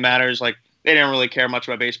only thing that matters. Like they didn't really care much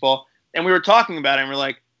about baseball. And we were talking about it, and we're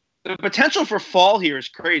like, the potential for fall here is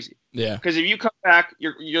crazy. Yeah. Because if you come back,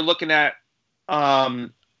 you're looking at, I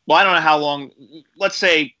don't know how long. Let's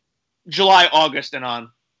say July, August, and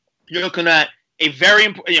on. You're looking at a very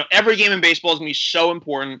important. Every game in baseball is going to be so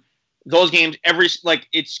important. Those games,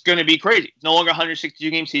 it's going to be crazy. It's no longer a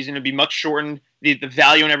 162-game season. It'll be much shortened. The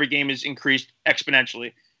value in every game is increased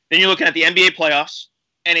exponentially. Then you're looking at the NBA playoffs,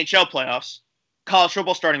 NHL playoffs, college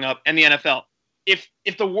football starting up, and the NFL.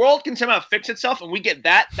 If the world can somehow fix itself and we get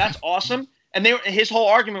that, that's awesome. And his whole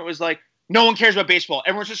argument was like, no one cares about baseball.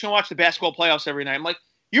 Everyone's just going to watch the basketball playoffs every night. I'm like,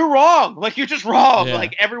 you're wrong. Like, you're just wrong. Yeah.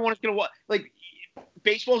 Like, everyone is going to watch. Like,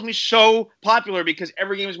 baseball is going to be so popular because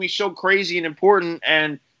every game is going to be so crazy and important.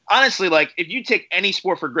 And honestly, like, if you take any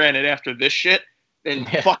sport for granted after this shit, then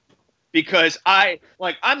fuck. Because I'm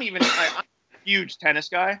a huge tennis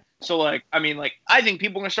guy. So, like, I mean, like, I think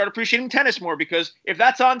people are going to start appreciating tennis more because if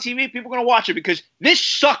that's on TV, people are going to watch it because this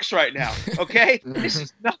sucks right now, okay? This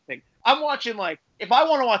is nothing. I'm watching, like, if I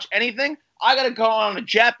want to watch anything, I got to go on a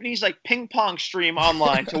Japanese, like, ping pong stream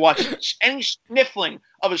online to watch any sniffling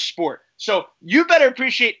of a sport. So you better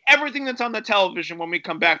appreciate everything that's on the television when we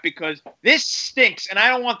come back because this stinks and I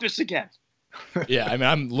don't want this again. Yeah, I mean,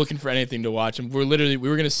 I'm looking for anything to watch, and we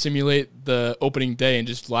were going to simulate the opening day and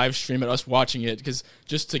just live stream it, us watching it, because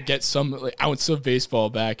just to get some ounce of baseball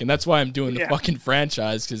back, and that's why I'm doing the fucking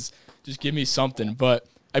franchise, because just give me something. But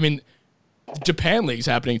I mean, Japan League's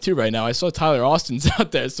happening too right now. I saw Tyler Austin's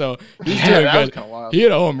out there, so he's doing good. He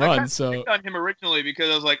had a home run. So I on him originally because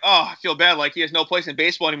I was like, oh, I feel bad, like he has no place in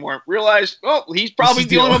baseball anymore. Realized, oh, he's probably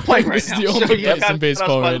the only one playing right now. He's the only place in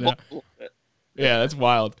baseball right now. Yeah, that's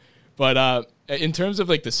wild. But in terms of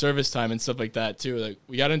like the service time and stuff like that too, like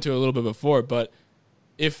we got into it a little bit before, but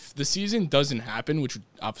if the season doesn't happen, which would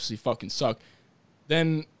obviously fucking suck,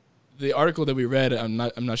 then the article that we read, I'm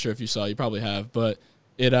not sure if you saw, you probably have, but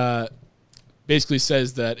it basically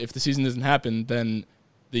says that if the season doesn't happen, then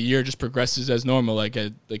the year just progresses as normal. Like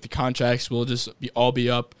the contracts will just all be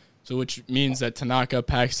up. So which means that Tanaka,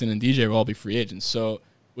 Paxton, and DJ will all be free agents. So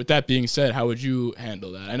with that being said, how would you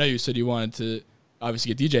handle that? I know you said you wanted to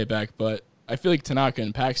obviously get DJ back, but I feel like Tanaka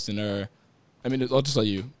and Paxton are, I mean, I'll just let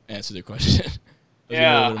you answer the question.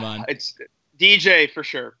 Yeah, it's DJ for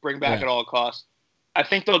sure. Bring back at all costs. I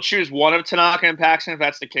think they'll choose one of Tanaka and Paxton if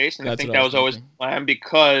that's the case, and I think that was always the plan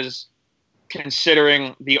because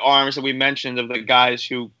considering the arms that we mentioned of the guys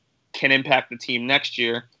who can impact the team next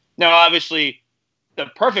year. Now, obviously, the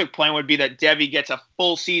perfect plan would be that Devi gets a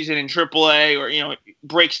full season in AAA or,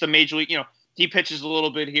 breaks the major league, he pitches a little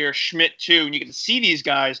bit here, Schmidt too, and you get to see these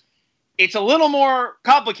guys. It's a little more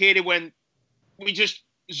complicated when we just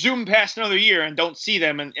zoom past another year and don't see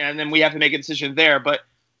them, and then we have to make a decision there, but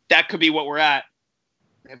that could be what we're at.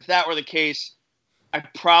 If that were the case,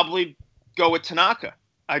 I'd probably go with Tanaka.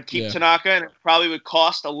 I'd keep Tanaka, and it probably would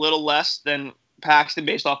cost a little less than Paxton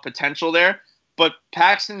based off potential there, but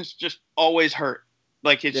Paxton's just always hurt.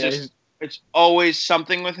 Like, it's always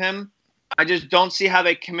something with him. I just don't see how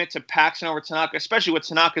they commit to Paxton over Tanaka, especially what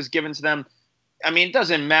Tanaka's given to them. I mean, it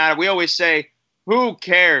doesn't matter. We always say, who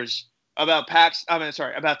cares about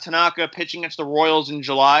about Tanaka pitching against the Royals in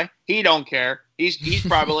July? He don't care. He's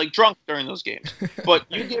probably like drunk during those games. But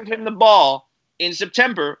you give him the ball in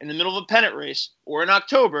September in the middle of a pennant race or in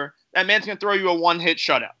October, that man's going to throw you a one-hit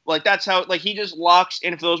shutout. Like, that's how, like, he just locks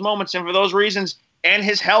in for those moments and for those reasons. And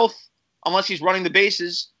his health, unless he's running the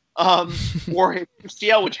bases, or his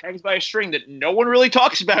UCL, which hangs by a string that no one really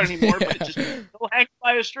talks about anymore, but it just still hangs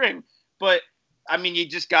by a string. But, I mean, you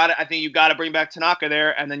just got to, I think you got to bring back Tanaka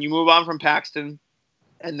there, and then you move on from Paxton,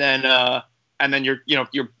 and then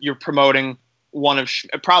you're promoting one of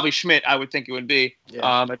probably Schmidt, I would think it would be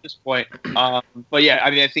at this point. But yeah, I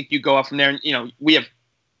mean, I think you go up from there, and we have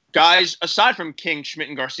guys aside from King, Schmidt,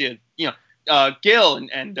 and Garcia, Gil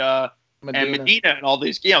and Medina and all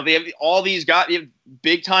these, they have all these guys, they have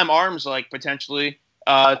big time arms, like potentially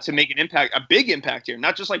to make a big impact here,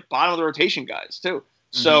 not just like bottom of the rotation guys too.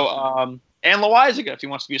 Mm-hmm. So and Loaizaga, if he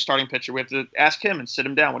wants to be a starting pitcher, we have to ask him and sit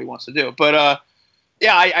him down what he wants to do. But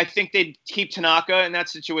I think they'd keep Tanaka in that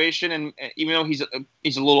situation, and even though he's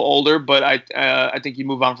a little older, but I think you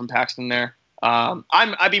move on from Paxton there.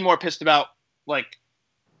 I'd be more pissed about, like,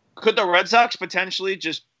 could the Red Sox potentially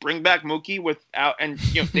just bring back Mookie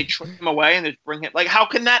they trade him away and just bring him? Like, how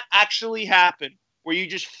can that actually happen where you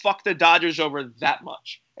just fuck the Dodgers over that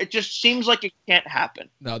much? It just seems like it can't happen.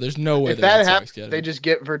 No, there's no way. If that happens, they just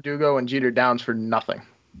get Verdugo and Jeter Downs for nothing.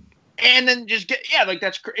 And then just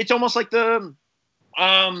it's almost like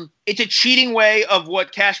it's a cheating way of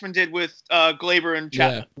what Cashman did with Glaber and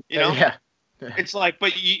Chapman. Yeah. It's like,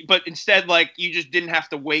 but instead, like, you just didn't have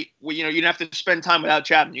to wait. You didn't have to spend time without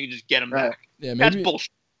Chapman. You just get him back. Yeah, that's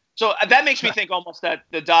bullshit. So that makes me think almost that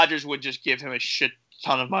the Dodgers would just give him a shit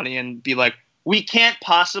ton of money and be like, we can't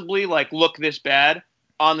possibly like look this bad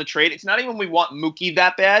on the trade. It's not even we want Mookie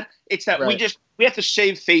that bad. It's that we have to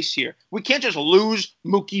save face here. We can't just lose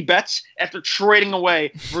Mookie Betts after trading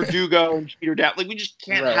away Verdugo and Jeter Downs. Like, we just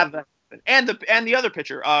can't have that. And the other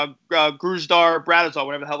pitcher, Gruzdar Bradazol,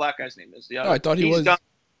 whatever the hell that guy's name is. I thought he was.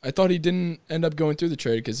 I thought he didn't end up going through the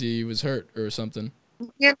trade because he was hurt or something.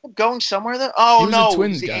 He ended up going somewhere though. Oh, he was no, a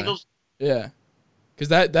Twins guy. Angels. Yeah, because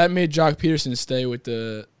that made Jock Peterson stay with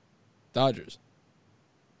the Dodgers.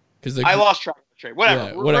 Because I lost track of the trade. Whatever.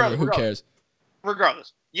 Yeah, whatever. Who cares?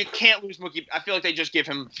 Regardless, you can't lose Mookie. I feel like they just give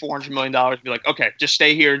him $400 million and be like, okay, just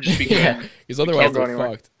stay here and just be good. Because otherwise they're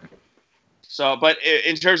fucked. So, but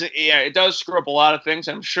in terms of, it does screw up a lot of things.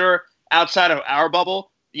 I'm sure outside of our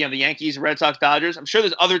bubble, the Yankees, Red Sox, Dodgers, I'm sure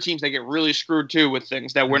there's other teams that get really screwed too with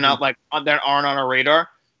things that we're not that aren't on our radar.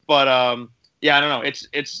 But I don't know.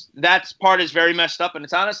 It's that part is very messed up, and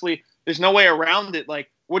it's honestly, there's no way around it.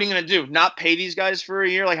 Like, what are you going to do? Not pay these guys for a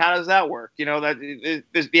year? Like, how does that work? The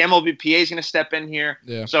MLBPA is going to step in here.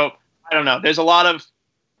 Yeah. So I don't know. There's a lot of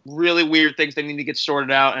really weird things that need to get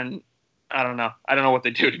sorted out, and I don't know. I don't know what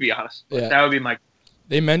they do, to be honest. Yeah. That would be my.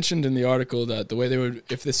 They mentioned in the article that the way they would,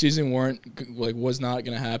 if the season was not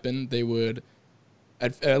going to happen, they would,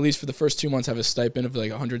 at least for the first 2 months, have a stipend of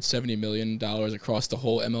like $170 million across the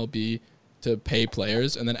whole MLB to pay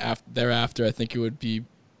players, and then thereafter, I think it would be.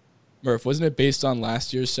 Murph, wasn't it based on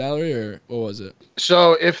last year's salary, or what was it?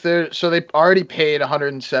 So they already paid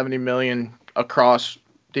 $170 million across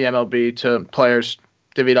the MLB to players,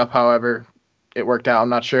 divvied up however it worked out, I'm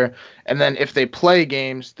not sure. And then if they play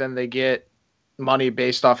games, then they get money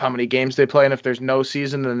based off how many games they play. And if there's no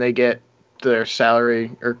season, then they get their salary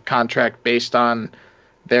or contract based on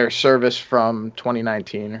their service from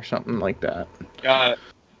 2019 or something like that. Yeah.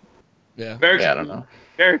 I don't know.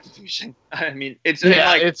 Very confusing. I mean, it's you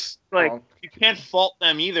can't fault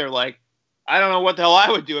them either. Like, I don't know what the hell I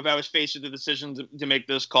would do if I was faced with the decision to make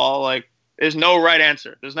this call. Like, there's no right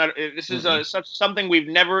answer. There's not. This is something we've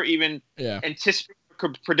never even anticipated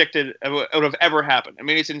or predicted would have ever happened. I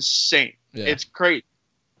mean, it's insane. Yeah. It's crazy.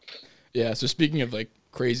 Yeah. So speaking of like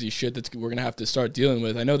crazy shit that we're gonna have to start dealing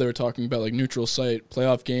with, I know they were talking about like neutral site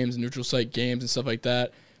playoff games, neutral site games, and stuff like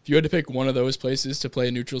that. If you had to pick one of those places to play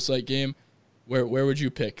a neutral site game, where would you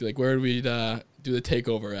pick? Like, where would we do the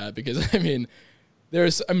takeover at? Because I mean,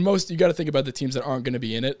 you got to think about the teams that aren't going to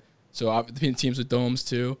be in it. So the teams with domes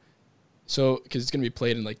too. So because it's going to be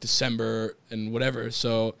played in like December and whatever.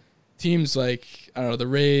 So teams like, I don't know, the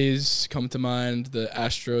Rays come to mind. The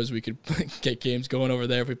Astros, we could get games going over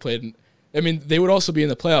there if we played. I mean, they would also be in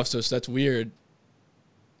the playoffs, so that's weird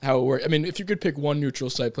how it works. I mean, if you could pick one neutral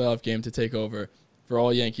site playoff game to take over for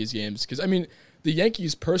all Yankees games, because I mean, the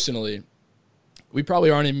Yankees personally, we probably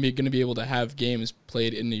aren't even going to be able to have games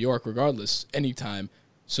played in New York regardless anytime.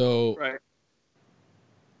 So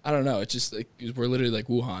I don't know. It's just like we're literally like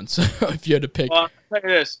Wuhan. So if you had to pick, Well, I'll tell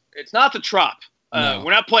you this: it's not the Trop. No.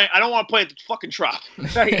 We're not playing. I don't want to play at the fucking Trop. I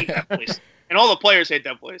hate that place, and all the players hate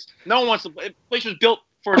that place. No one wants to. The place was built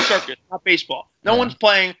for a circus, not baseball. No one's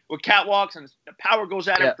playing with catwalks and the power goes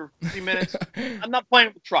at it for 3 minutes. I'm not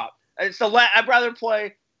playing with Trop. It's the I'd rather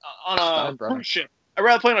play on a cruise ship. I'd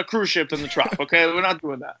rather play on a cruise ship than the Trop. Okay, we're not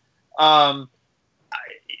doing that.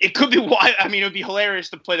 It could be why. I mean, it would be hilarious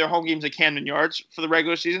to play their home games at Camden Yards for the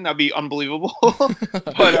regular season. That'd be unbelievable.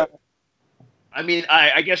 But I mean,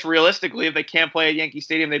 I guess realistically, if they can't play at Yankee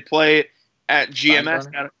Stadium, they play at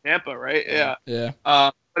GMS out of Tampa, right? Yeah. Yeah.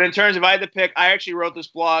 But in terms of I had to pick, I actually wrote this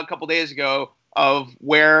blog a couple days ago of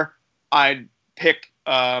where I'd pick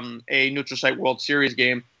a neutral site World Series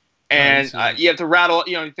game, and you have to rattle,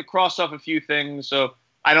 you have to cross off a few things. So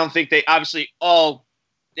I don't think they obviously all.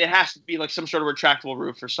 It has to be like some sort of retractable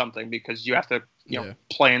roof or something because you have to,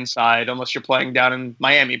 play inside unless you're playing down in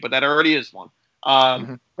Miami, but that already is one.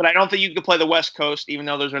 But I don't think you could play the West Coast, even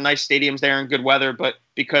though those are nice stadiums there in good weather. But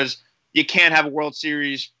because you can't have a World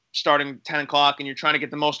Series starting 10 o'clock and you're trying to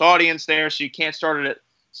get the most audience there, so you can't start it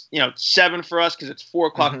at 7 for us because it's 4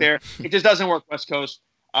 o'clock there. It just doesn't work West Coast.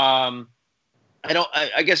 I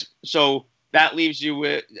guess so. That leaves you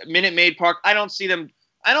with Minute Maid Park. I don't see the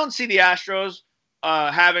Astros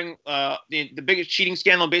having the biggest cheating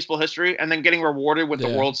scandal in baseball history and then getting rewarded with the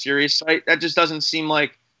World Series site. That just doesn't seem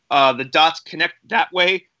like the dots connect that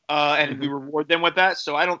way, and we reward them with that.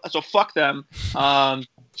 So so fuck them.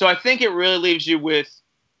 So I think it really leaves you with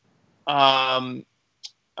Globe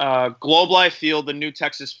Life Field, the new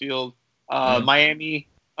Texas field, Miami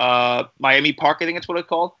Park, I think it's what it's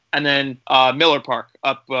called, and then Miller Park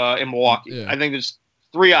up in Milwaukee. Yeah. I think there's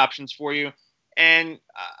 3 options for you, and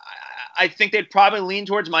I think they'd probably lean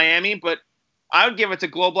towards Miami, but I would give it to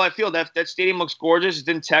Globe Life Field. That stadium looks gorgeous. It's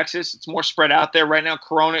in Texas. It's more spread out there right now.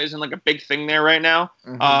 Corona isn't like a big thing there right now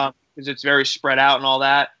because it's very spread out and all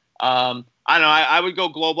that. I don't know. I would go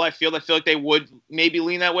Globe Life Field. I feel like they would maybe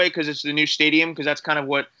lean that way because it's the new stadium, because that's kind of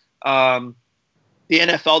what the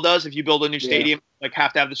NFL does. If you build a new stadium, like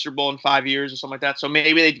have to have the Super Bowl in 5 years or something like that. So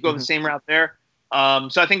maybe they'd go the same route there.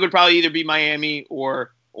 So I think it would probably either be Miami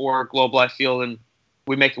or Globe Life Field, and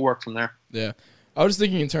we make it work from there. Yeah. I was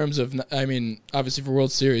thinking in terms of, I mean, obviously for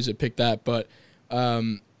World Series, I'd pick that, but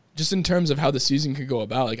just in terms of how the season could go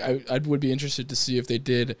about, like I would be interested to see if they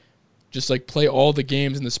did just like play all the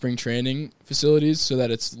games in the spring training facilities so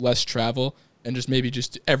that it's less travel, and just maybe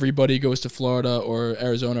just everybody goes to Florida or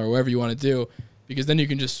Arizona or wherever you want to do, because then you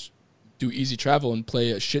can just do easy travel and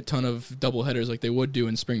play a shit ton of doubleheaders like they would do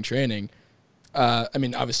in spring training. I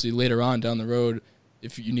mean, obviously later on down the road,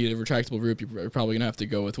 if you need a retractable roof, you're probably gonna have to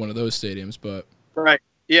go with one of those stadiums. But right,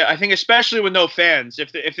 yeah, I think especially with no fans,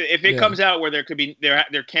 if it comes out where there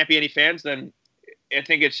can't be any fans, then I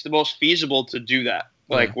think it's the most feasible to do that.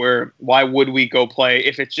 Like, why would we go play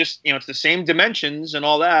if it's just it's the same dimensions and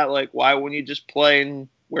all that? Like, why wouldn't you just play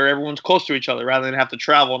where everyone's close to each other rather than have to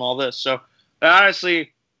travel and all this? So that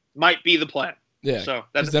honestly might be the plan. Yeah. So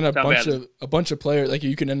that's then a bunch of players, like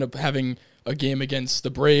you can end up having a game against the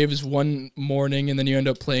Braves one morning, and then you end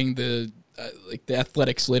up playing the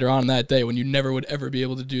Athletics later on that day when you never would ever be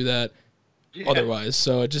able to do that otherwise.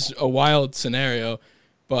 So just a wild scenario,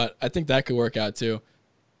 but I think that could work out too.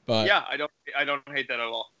 But yeah, I don't hate that at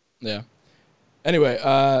all. Yeah. Anyway,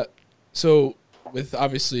 so with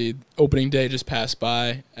obviously opening day just passed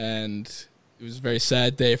by, and it was a very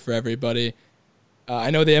sad day for everybody. I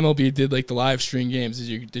know the MLB did like the live stream games.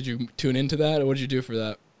 Did you tune into that, or what did you do for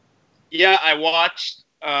that? Yeah, I watched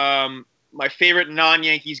my favorite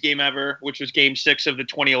non-Yankees game ever, which was Game 6 of the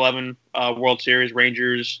 2011 World Series,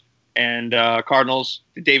 Rangers and Cardinals,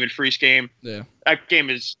 the David Freese game. Yeah, that game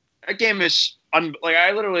is like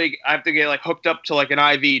I have to get like hooked up to like an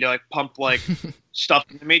IV to like pump like stuff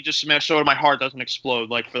into me just so my heart doesn't explode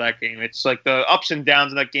like for that game. It's like the ups and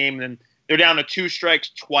downs of that game, and then they're down to 2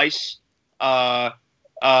 strikes twice. Down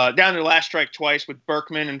their last strike twice with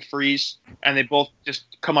Berkman and Freese, and they both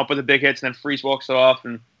just come up with the big hits, and then Freese walks it off,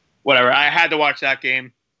 and whatever. I had to watch that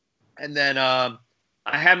game, and then I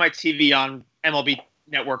had my TV on MLB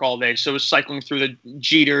Network all day, so it was cycling through the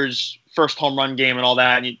Jeter's first home run game and all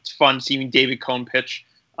that, and it's fun seeing David Cone pitch.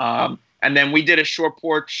 And then we did a short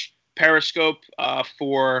porch Periscope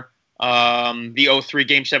for the 03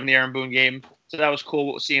 Game 7 the Aaron Boone game, so that was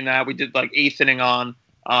cool seeing that. We did like 8th inning on.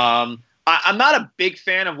 I'm not a big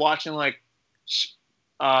fan of watching like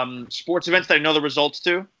sports events that I know the results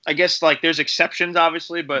to. I guess like there's exceptions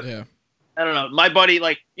obviously, but yeah. I don't know. My buddy,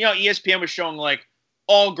 like, ESPN was showing like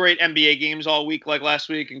all great NBA games all week, like last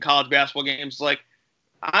week, and college basketball games. Like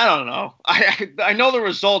I don't know. I know the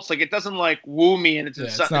results. Like, it doesn't like woo me, and it's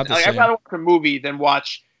not the like, same. I'd rather watch a movie than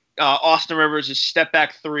watch Austin Rivers' step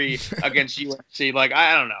back 3 against USC. Like,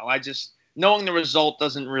 I don't know. I just knowing the result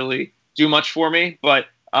doesn't really do much for me. But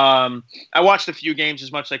I watched a few games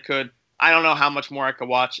as much as I could. I don't know how much more I could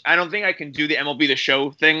watch. I don't think I can do the MLB The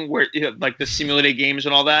Show thing where like the simulated games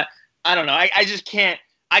and all that. I don't know. I just can't.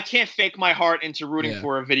 I can't fake my heart into rooting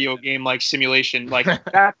for a video game like simulation. Like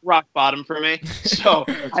that's rock bottom for me. So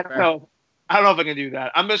I don't know. I don't know if I can do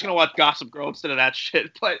that. I'm just gonna watch Gossip Girl instead of that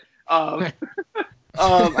shit. But I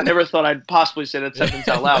never thought I'd possibly say that sentence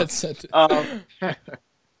out loud.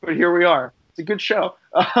 But here we are. It's a good show.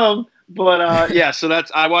 Yeah. So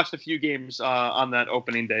I watched a few games on that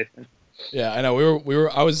opening day. Yeah, I know.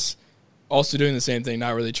 I was also doing the same thing,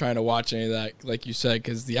 not really trying to watch any of that, like you said,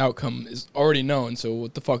 because the outcome is already known. So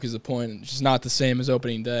what the fuck is the point? It's just not the same as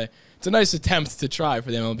opening day. It's a nice attempt to try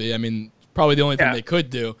for the MLB. I mean, probably the only thing they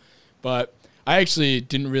could do. But I actually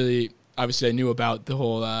didn't really. Obviously, I knew about the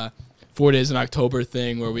whole 4 days in October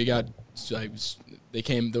thing where we got.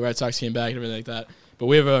 The Red Sox came back and everything like that. But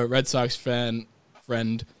we have a Red Sox friend.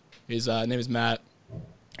 His name is Matt.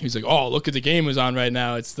 He's like, "Oh, look at the game was on right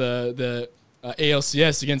now. It's the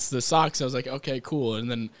ALCS against the Sox." I was like, "Okay, cool." And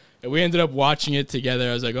then we ended up watching it together.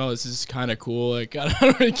 I was like, "Oh, this is kind of cool. Like, I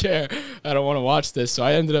don't really care. I don't want to watch this." So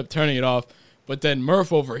I ended up turning it off. But then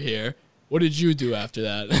Murph over here, what did you do after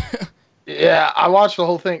that? Yeah, I watched the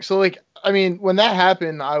whole thing. So, like, I mean, when that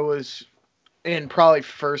happened, I was in probably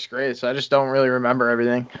first grade, so I just don't really remember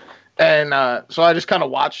everything. And so I just kind of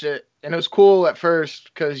watched it. And it was cool at first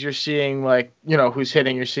because you're seeing, like, you know, who's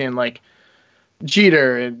hitting. You're seeing, like,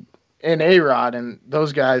 Jeter and A-Rod and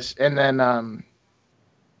those guys. And then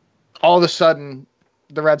all of a sudden,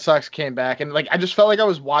 the Red Sox came back. And, like, I just felt like I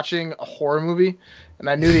was watching a horror movie. And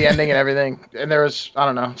I knew the ending and everything. And there was, I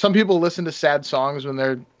don't know, some people listen to sad songs when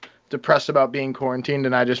they're depressed about being quarantined.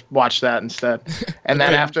 And I just watched that instead. And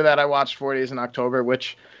then after that, I watched 4 Days in October,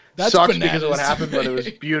 which sucks because of what happened. But it was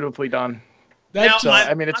beautifully done.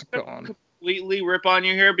 I mean, it's gone. Completely rip on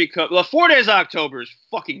you here because 4 Days of October is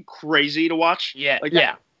fucking crazy to watch. Yeah, like,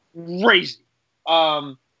 crazy.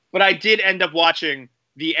 But I did end up watching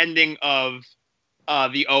the ending of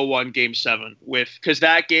the 0-1 Game 7 because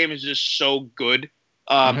that game is just so good.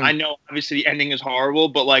 I know obviously the ending is horrible,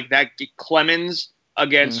 but like that Clemens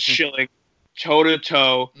against Schilling, toe to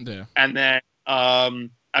toe, and then I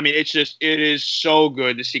mean it is so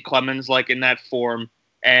good to see Clemens like in that form.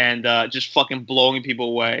 And just fucking blowing people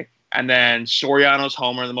away. And then Soriano's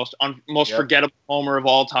homer, the most forgettable homer of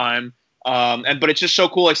all time. But it's just so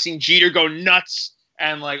cool. Like seeing Jeter go nuts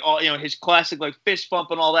and like all his classic like fist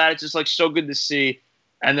bump and all that. It's just like so good to see.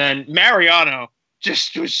 And then Mariano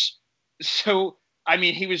just was so. I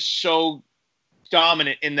mean, he was so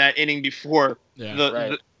dominant in that inning before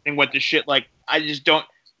the thing went to shit. Like I just don't.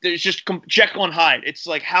 There's just Jekyll and Hyde. It's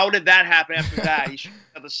like, how did that happen after that? He shoots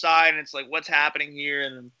at the side, and it's like, what's happening here?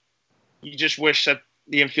 And you just wish that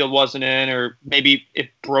the infield wasn't in, or maybe if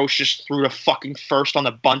Broche just threw the fucking first on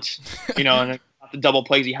the bunt, and the double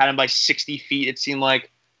plays. He had him by 60 feet. It seemed like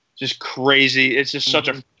just crazy. It's just such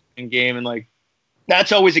a fucking game, and like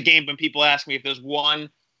that's always a game when people ask me if there's one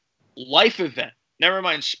life event, never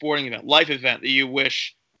mind sporting event, life event that you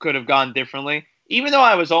wish could have gone differently. Even though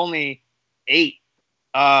I was only 8.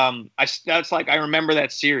 I remember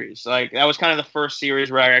that series. Like that was kind of the first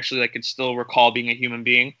series where I actually like could still recall being a human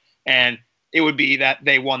being, and it would be that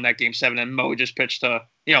they won that Game 7 and Mo just pitched to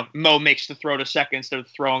Mo makes the throw to second instead of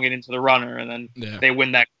throwing it into the runner, and then they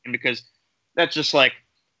win that game because that's just like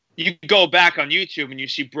you go back on YouTube and you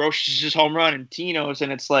see Broche's home run and Tino's,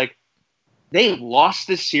 and it's like they lost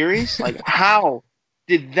this series. Like how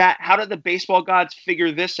did the baseball gods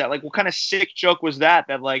figure this out? Like what kind of sick joke was that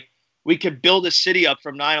like we could build a city up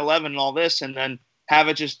from 9/11 and all this, and then have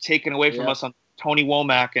it just taken away from us on Tony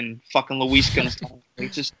Womack and fucking Luis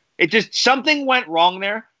Gonzalez. It just something went wrong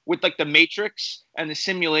there with like the Matrix and the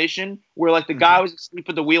simulation, where like the guy was asleep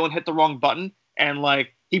at the wheel and hit the wrong button, and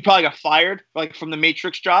like he probably got fired like from the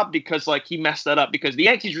Matrix job because like he messed that up because the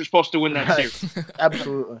Yankees were supposed to win that series.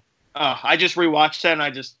 Absolutely. I just rewatched that and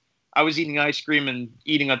I was eating ice cream and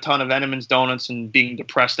eating a ton of Entenmann's donuts and being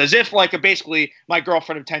depressed, as if like basically my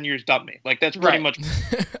girlfriend of 10 years dumped me. Like that's pretty much.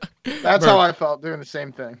 That's how I felt doing the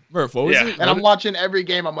same thing. Murph, what was it? And I'm watching every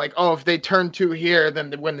game. I'm like, oh, if they turn 2 here, then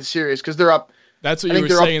they win the series because they're up. That's what you were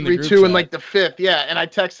saying in the group 3-2 in like the 5th. Yeah, and I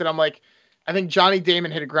texted. I'm like, I think Johnny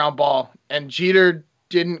Damon hit a ground ball, and Jeter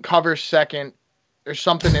didn't cover second, or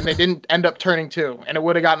something, and they didn't end up turning 2, and it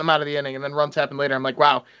would have gotten them out of the inning, and then runs happened later. I'm like,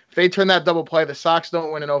 wow, if they turn that double play, the Sox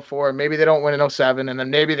don't win in 04, maybe they don't win in 07, and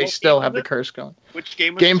then maybe they still have the curse going. Which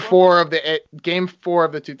game was Game 4 of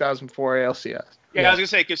the 2004 ALCS. Yeah, I was gonna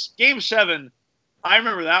say, because Game 7, I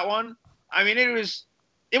remember that one. I mean, it was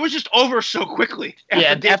just over so quickly.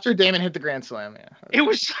 After Damon hit the grand slam. Yeah, it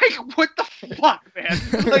was like, what the fuck, man?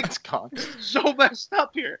 Like, it's gone. So messed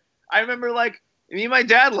up here. I remember, like, me and my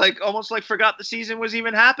dad, like, almost like forgot the season was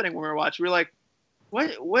even happening when we were watching. We were like,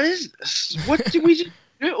 what is this? What did we just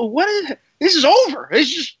do? This is over.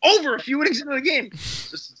 It's just over a few innings into the game.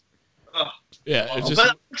 But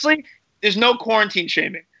honestly, there's no quarantine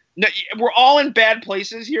shaming. No, we're all in bad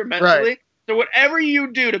places here mentally. Right. So whatever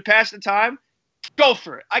you do to pass the time, go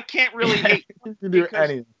for it. I can't really hate you do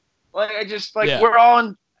anything. Like, I just, like, we're all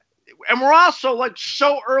in, and we're also, like,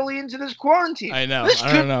 so early into this quarantine. I know.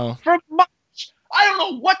 I don't know. For months. I don't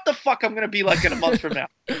know what the fuck I'm going to be like in a month from now.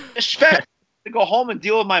 Especially to go home and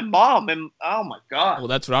deal with my mom. And, oh, my God. Well,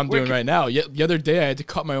 that's what I'm doing right now. The other day, I had to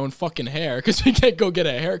cut my own fucking hair because we can't go get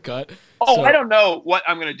a haircut. Oh, so, I don't know what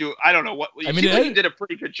I'm going to do. I don't know what. You did a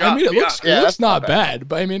pretty good job. I mean, it looks not bad.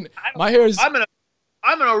 But, I mean, my hair is. I'm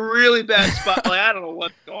in a really bad spot. Like, I don't know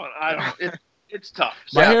what's going on. It's tough.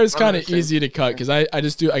 My hair is kind of easy to cut because I had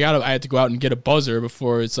to go out and get a buzzer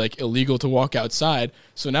before it's like illegal to walk outside.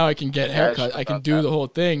 So now I can get a haircut. I can do the whole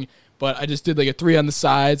thing. But I just did like a 3 on the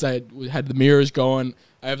sides. I had the mirrors going.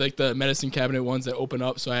 I have like the medicine cabinet ones that open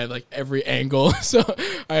up, so I have like every angle. So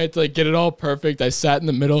I had to like get it all perfect. I sat in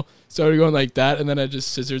the middle, started going like that, and then I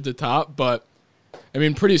just scissored the top. But I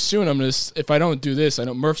mean, pretty soon if I don't do this, I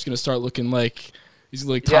know Murph's gonna start looking like he's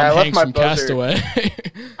like Tom Hanks from Castaway.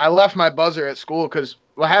 I left my buzzer at school because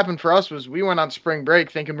what happened for us was we went on spring break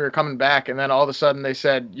thinking we were coming back, and then all of a sudden they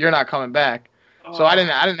said you're not coming back. So I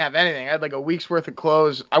didn't have anything. I had like a week's worth of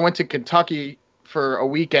clothes. I went to Kentucky for a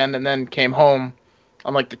weekend and then came home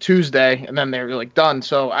on like the Tuesday, and then they were like done.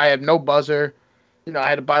 So I had no buzzer. You know, I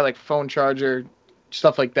had to buy like phone charger,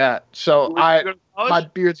 stuff like that. So my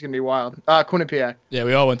beard's gonna be wild. Quinnipiac. Yeah,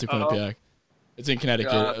 we all went to Quinnipiac. It's in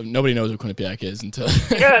Connecticut. Nobody knows what Quinnipiac is until.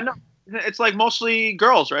 Yeah, no. It's like mostly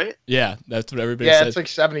girls, right? Yeah, that's what everybody says. Yeah, it's like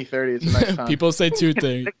 70-30. It's a nice time. People say 2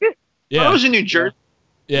 things. Yeah. I was in New Jersey.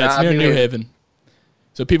 Yeah, it's near New Haven.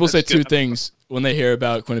 So people say 2 things when they hear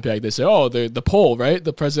about Quinnipiac. They say, oh, the poll, right?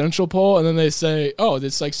 The presidential poll. And then they say, oh,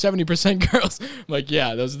 it's like 70% girls. I'm like,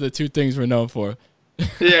 yeah, those are the 2 things we're known for.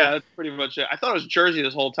 Yeah, that's pretty much it. I thought it was Jersey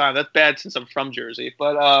this whole time. That's bad since I'm from Jersey.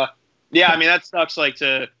 But, yeah, I mean, that sucks. Like,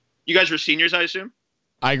 you guys were seniors, I assume?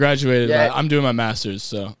 I graduated. Yeah. I'm doing my master's,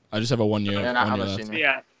 so I just have a 1 year. Left.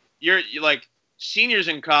 Yeah, you're like seniors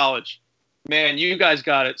in college. Man, you guys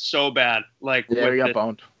got it so bad. Like, yeah, we got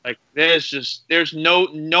boned. Like, there's no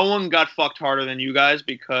one got fucked harder than you guys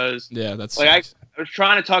because that's like I was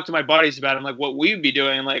trying to talk to my buddies about it, and like what we'd be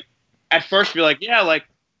doing. And like at first we'd be like,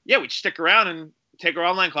 we'd stick around and take our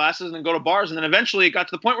online classes and then go to bars, and then eventually it got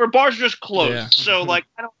to the point where bars just closed. Yeah. So like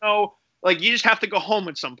I don't know, like you just have to go home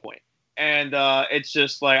at some point. And it's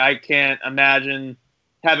just like I can't imagine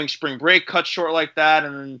having spring break cut short like that,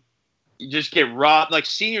 and then you just get robbed. Like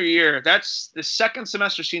senior year, that's the second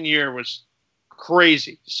semester senior year was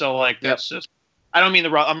crazy. So like that's just I don't mean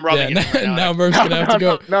I'm rubbing it right now. Now Murph's gonna have to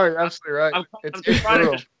go. No, you're absolutely right. I'm just trying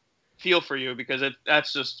to just feel for you because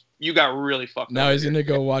that's just you got really fucked now up. He's gonna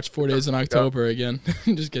go watch 4 Days in October again.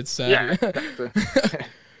 Just get sad. Yeah.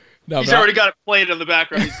 No, he's already got it played in the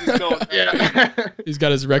background. He's going. Yeah. He's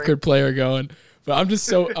got his record player going. But I'm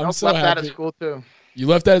so left happy. That at school too. You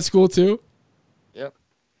left that at school too? Yep.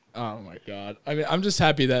 Oh my God. I mean, I'm just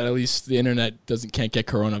happy that at least the internet can't get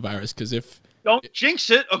coronavirus because if don't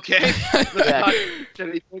jinx it, okay?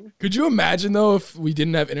 Could you imagine though if we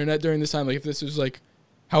didn't have internet during this time? Like if this was like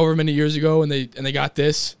however many years ago and they got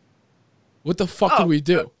this, what the fuck would we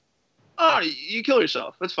do? Oh, you kill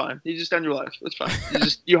yourself. That's fine. You just end your life. That's fine.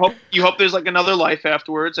 You hope there's like another life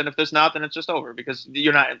afterwards, and if there's not, then it's just over because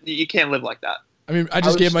you can't live like that. I mean, I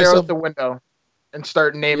just would gave stare myself out the window and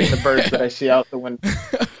start naming the birds that I see out the window.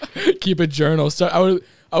 Keep a journal. So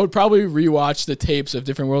I would probably rewatch the tapes of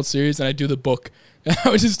different World Series, and I'd do the book. I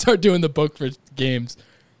would just start doing the book for games.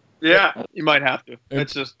 Yeah, you might have to.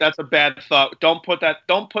 That's a bad thought. Don't put that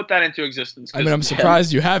into existence. I mean, I'm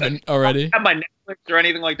surprised you haven't already. Have my Netflix or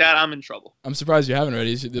anything like that, I'm in trouble. I'm surprised you haven't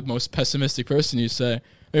already. You're the most pessimistic person you say.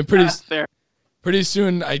 I mean, pretty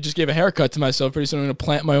soon, I just gave a haircut to myself. Pretty soon, I'm going to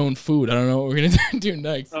plant my own food. I don't know what we're going to do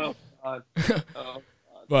next. Oh, God. God.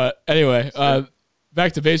 But anyway,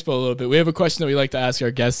 back to baseball a little bit. We have a question that we like to ask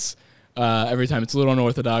our guests every time. It's a little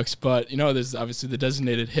unorthodox, but, there's obviously the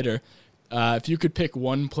designated hitter. If you could pick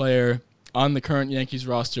one player on the current Yankees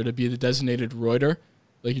roster to be the designated roider,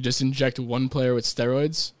 like you just inject one player with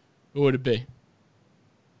steroids, who would it be?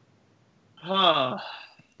 Well,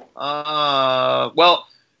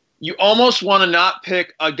 you almost want to not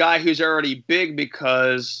pick a guy who's already big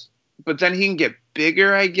but then he can get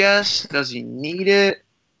bigger, I guess. Does he need it?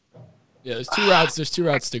 Yeah, there's two routes. There's two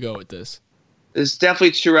routes to go with this. There's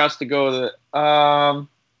definitely two routes to go with it.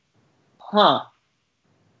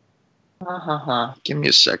 Give me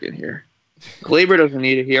a second here. Glaber doesn't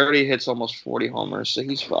need it. He already hits almost 40 homers, so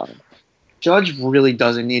he's fine. Judge really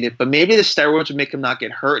doesn't need it, but maybe the steroids would make him not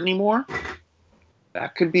get hurt anymore.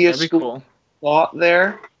 That could be cool thought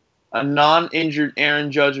there. A non-injured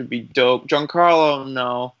Aaron Judge would be dope. Giancarlo,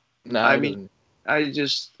 no. No, I mean,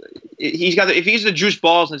 if he's the juice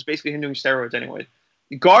balls, and it's basically him doing steroids anyway.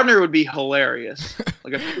 Gardner would be hilarious.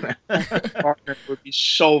 Gardner would be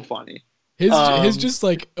so funny. His just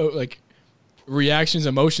like reactions,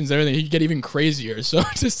 emotions, everything. He'd get even crazier. So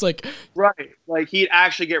just like right, like he'd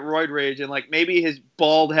actually get roid rage, and like maybe his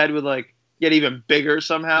bald head would like get even bigger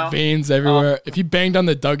somehow. Veins everywhere. If he banged on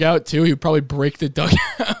the dugout too, he'd probably break the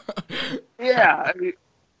dugout. Yeah, I mean,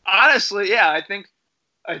 honestly, yeah, I think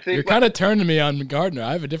you're kind of turning me on Gardner.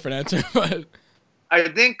 I have a different answer, but I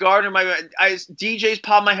think Gardner DJ's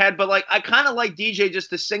popped my head, but like I kind of like DJ just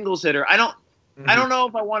the singles hitter. I don't know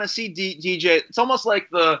if I want to see DJ. It's almost like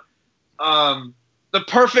the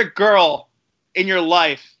perfect girl in your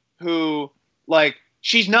life who like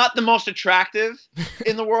she's not the most attractive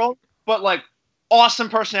in the world, but like awesome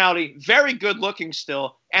personality, very good looking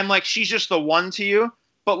still, and like she's just the one to you,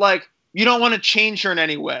 but like you don't want to change her in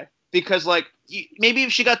any way because like maybe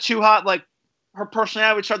if she got too hot, like her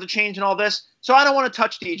personality would start to change and all this. So I don't want to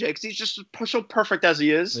touch DJ because he's just so perfect as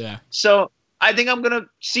he is. Yeah. So I think I'm gonna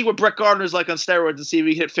see what Brett Gardner's like on steroids and see if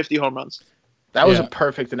he hit 50 home runs. That was a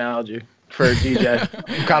perfect analogy for DJ.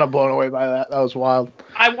 I'm kind of blown away by that. That was wild.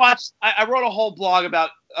 I wrote a whole blog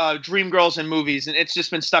about dream girls in movies, and it's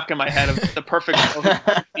just been stuck in my head of the perfect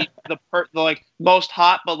the like most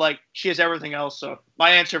hot, but like she has everything else. So my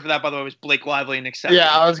answer for that, by the way, was Blake Lively and accepted. Yeah,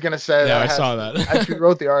 I was gonna say that. I saw that. I actually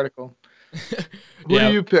wrote the article. Who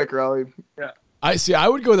do you pick, Raleigh? Yeah. I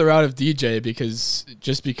would go the route of DJ because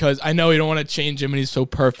I know you don't want to change him and he's so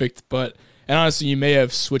perfect, and honestly, you may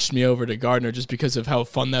have switched me over to Gardner just because of how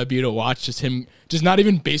fun that would be to watch. Just him, just not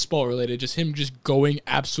even baseball related, just him just going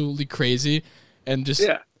absolutely crazy and just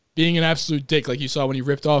being an absolute dick. Like you saw when he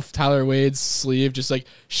ripped off Tyler Wade's sleeve, just like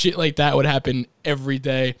shit like that would happen every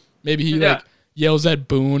day. Maybe he like yells at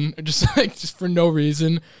Boone just for no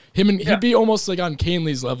reason. He'd be almost like on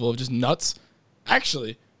Canley's level of just nuts.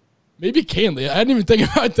 Actually, maybe Canley. I didn't even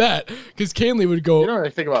think about that because Canley would go. You don't really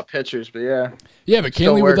think about pitchers, but yeah. Yeah, but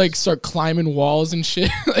Canley would like start climbing walls and shit,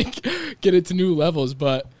 like get it to new levels.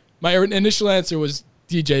 But my initial answer was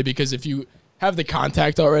DJ because if you have the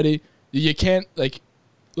contact already, you can't like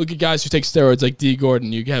look at guys who take steroids like D.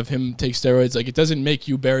 Gordon. You have him take steroids. Like it doesn't make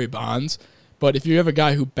you Barry Bonds, but if you have a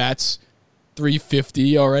guy who bats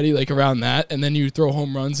 350 already, like around that, and then you throw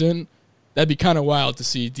home runs in, that'd be kind of wild to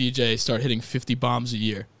see DJ start hitting 50 bombs a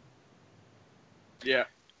year. Yeah.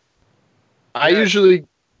 I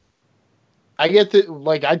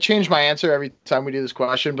change my answer every time we do this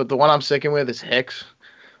question, but the one I'm sticking with is Hicks.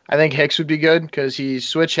 I think Hicks would be good because he's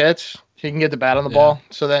switch hits. He can get the bat on the ball.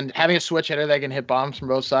 So then having a switch hitter that can hit bombs from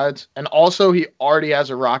both sides. And also he already has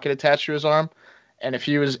a rocket attached to his arm. And if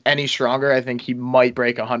he was any stronger, I think he might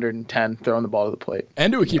break 110 throwing the ball to the plate.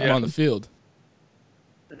 And it would keep him on the field.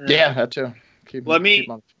 Yeah, that too. Let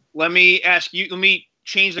me ask you. Let me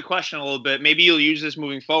change the question a little bit. Maybe you'll use this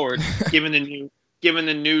moving forward, given the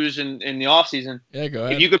news in the offseason. Yeah, go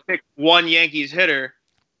ahead. If you could pick one Yankees hitter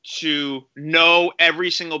to know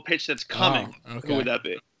every single pitch that's coming, who would that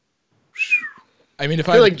be? I mean, I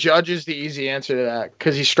feel like Judge is the easy answer to that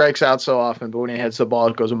because he strikes out so often, but when he hits the ball,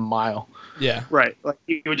 it goes a mile. Yeah, right. Like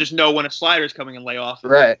you would just know when a slider is coming and lay off.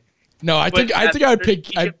 Right. No, I think I would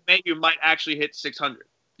pick. You might actually hit 600.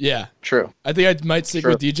 Yeah, true. I think I might stick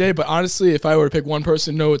with DJ, but honestly, if I were to pick one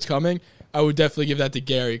person to know what's coming, I would definitely give that to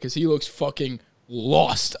Gary because he looks fucking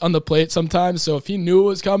lost on the plate sometimes. So if he knew it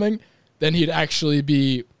was coming, then he'd actually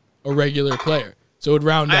be a regular player. So it would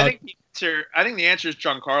round out. I think the answer is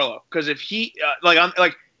Giancarlo because if he I'm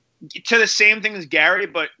to the same thing as Gary,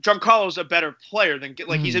 but Giancarlo's a better player than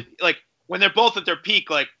he's when they're both at their peak,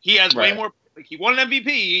 like he has way more. Like he won an MVP.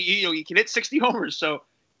 He can hit 60 homers. So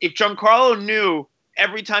if Giancarlo knew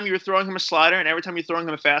every time you were throwing him a slider and every time you're throwing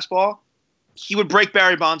him a fastball, he would break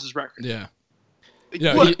Barry Bonds' record. Yeah. He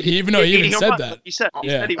even said that. He said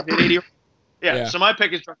he would hit 80. Yeah. So my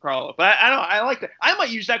pick is Giancarlo. But I don't know. I like that. I might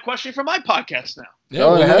use that question for my podcast now.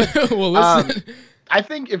 Yeah, well, listen. I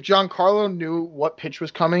think if Giancarlo knew what pitch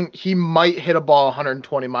was coming, he might hit a ball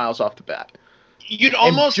 120 miles off the bat. You'd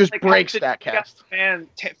almost just breaks that cast.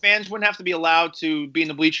 Fans wouldn't have to be allowed to be in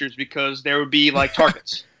the bleachers because there would be like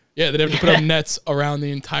targets. Yeah, they'd have to put up nets around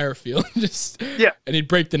the entire field. And he'd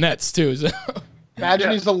break the nets too. So.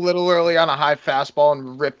 Imagine he's a little early on a high fastball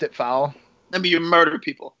and ripped it foul. That'd be you murder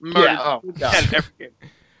people. Every game.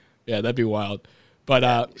 Yeah, that'd be wild.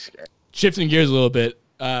 But shifting gears a little bit,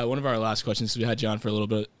 one of our last questions, we had you on for a little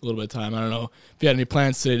bit of time. I don't know if you had any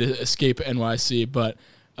plans today to escape NYC, but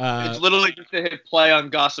it's literally just to hit play on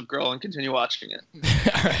Gossip Girl and continue watching it.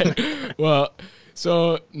 All right. Well,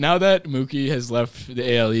 so now that Mookie has left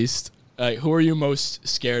the AL East, who are you most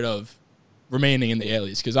scared of remaining in the AL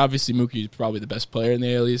East? Because obviously Mookie is probably the best player in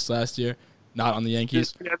the AL East last year, not on the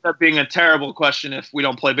Yankees. It ends up being a terrible question if we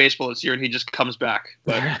don't play baseball this year and he just comes back.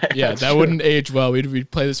 But yeah, that wouldn't age well. We'd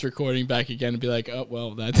play this recording back again and be like, oh,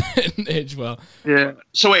 well, that didn't age well. Yeah.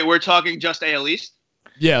 So wait, we're talking just AL East?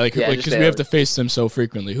 Yeah, because we have to face them so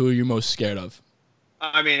frequently. Who are you most scared of?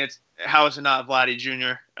 I mean, how is it not Vladdy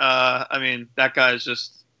Jr.? I mean, that guy is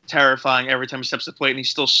just terrifying every time he steps to the plate, and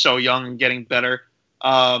he's still so young and getting better.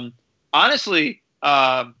 Honestly,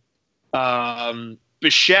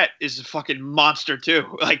 Bichette is a fucking monster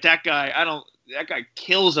too. Like that guy, that guy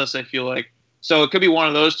kills us, I feel like. So it could be one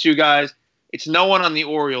of those two guys. It's no one on the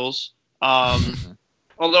Orioles.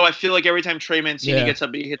 Although I feel like every time Trey Mancini gets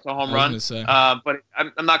up, he hits a home run. But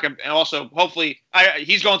I'm not going to. And also, hopefully,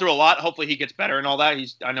 he's going through a lot. Hopefully, he gets better and all that.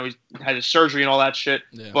 I know he's had his surgery and all that shit.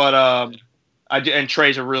 Yeah. But and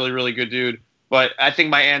Trey's a really, really good dude. But I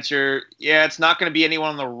think my answer, it's not going to be anyone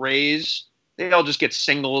on the Rays. They all just get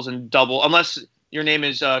singles and double, unless your name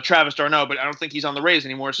is Travis d'Arnaud. But I don't think he's on the Rays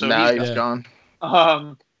anymore. So he's gone.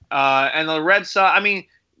 And the Red Sox. I mean.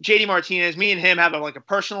 JD Martinez, me and him have a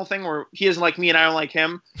personal thing where he doesn't like me and I don't like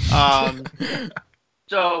him.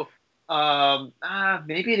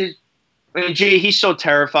 Maybe it is. I mean, JD, he's so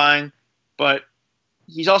terrifying, but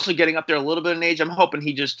he's also getting up there a little bit in age. I'm hoping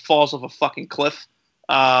he just falls off a fucking cliff.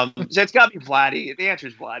 So it's got to be Vladdy. The answer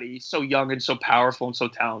is Vladdy. He's so young and so powerful and so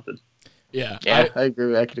talented. Yeah, I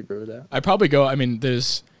agree. I could agree with that. I'd probably go. I mean,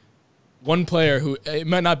 there's one player who it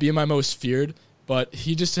might not be my most feared, but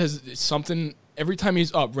he just has something. Every time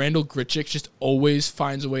he's up, Randall Grichuk just always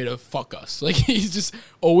finds a way to fuck us. Like he's just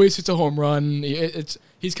always hits a home run.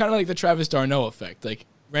 He's kind of like the Travis d'Arnaud effect. Like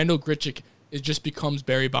Randall Grichuk, it just becomes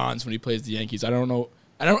Barry Bonds when he plays the Yankees. I don't know.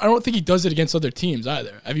 I don't think he does it against other teams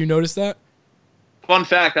either. Have you noticed that? Fun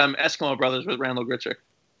fact: I'm Eskimo Brothers with Randall Grichuk.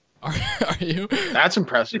 Are you? That's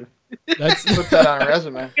impressive. Put that on a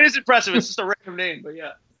resume. It is impressive. It's just a random name, but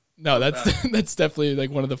yeah. No, that's definitely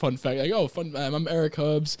like one of the fun facts. Like, fun. I'm Eric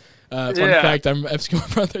Hubbs. Fun fact: I'm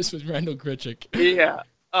Eskimo Brothers with Randall Grichuk. Yeah.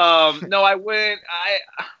 No, I wouldn't.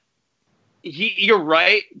 You're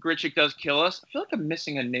right. Grichuk does kill us. I feel like I'm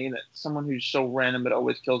missing a name that someone who's so random but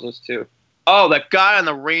always kills us too. Oh, that guy on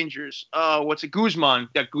the Rangers. What's it? Guzman.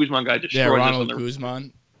 That Guzman guy destroyed us. Ronald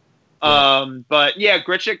Guzman. But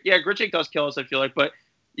Grichuk. Yeah, Grichuk does kill us. I feel like, but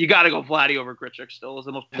you got to go Vladdy over Grichuk. Still, is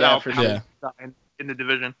the most powerful guy in the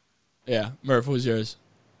division. Yeah, Murph, who's yours?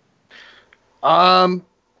 I'm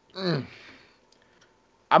gonna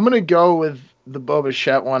go with the Bo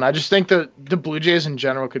Bichette one. I just think the Blue Jays in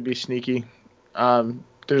general could be sneaky. They're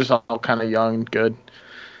just all kind of young and good.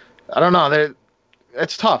 I don't know.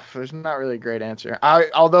 It's tough. There's not really a great answer.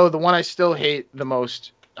 Although the one I still hate the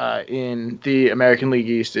most in the American League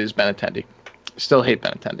East is Benintendi. Still hate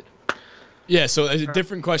Benintendi. Yeah. So a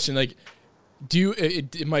different question, like.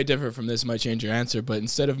 It might differ from this, it might change your answer, but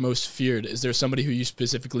instead of most feared, is there somebody who you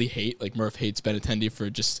specifically hate? Like Murph hates Benintendi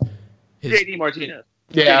for just his... JD Martinez.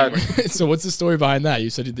 Yeah. So what's the story behind that?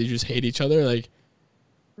 You said they just hate each other? Like,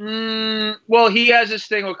 well, he has this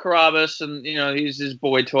thing with Carabas, and he's his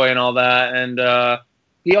boy toy and all that, and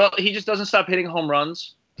he just doesn't stop hitting home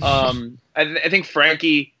runs. I think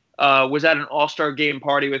Frankie was at an All-Star game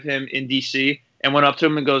party with him in DC and went up to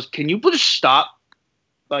him and goes, "Can you please stop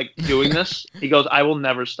doing this?" He goes, "I will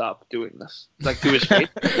never stop doing this." Like to his face,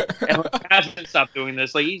 and he hasn't stopped doing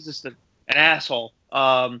this. Like he's just an asshole.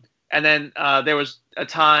 And then there was a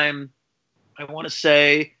time, I want to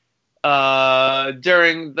say,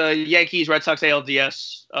 during the Yankees Red Sox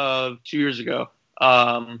ALDS 2 years ago.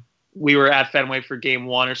 We were at Fenway for Game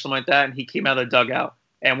 1 or something like that, and he came out of the dugout,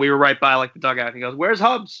 and we were right by the dugout. And he goes, "Where's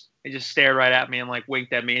Hubbs?" He just stared right at me and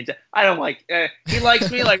winked at me. And I don't he likes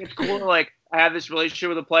me. It's cool. I have this relationship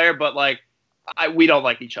with a player, but we don't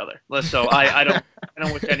like each other. So I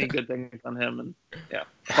don't wish any good things on him. And yeah,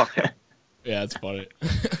 fuck him. Yeah, it's funny.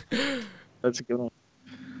 That's a good one.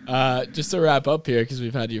 Just to wrap up here, because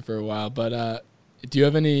we've had you for a while, but do you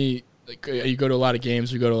have any? Like, you go to a lot of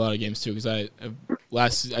games. We go to a lot of games too. Because I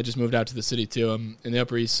just moved out to the city too. I'm in the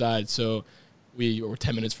Upper East Side, so we're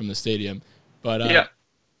 10 minutes from the stadium. But Yeah.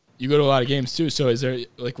 you go to a lot of games too. So is there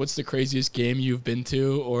like, what's the craziest game you've been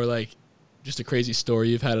to, or like just a crazy story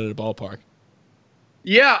you've had at a ballpark?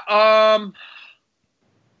 Yeah. I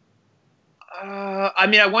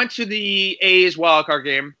mean, I went to the A's wildcard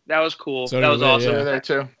game. That was cool. So that was did we, awesome. yeah. They're there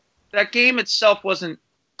too. That game itself wasn't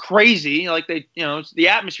crazy. Like the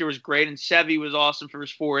atmosphere was great, and Sevy was awesome for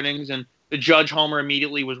his 4 innings, and the Judge homer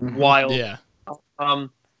immediately was wild. Yeah.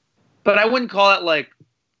 But I wouldn't call it like,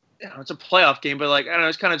 it's a playoff game, but like, I don't know,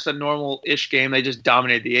 it's kind of just a normal-ish game. They just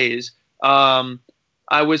dominated the A's.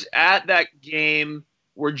 I was at that game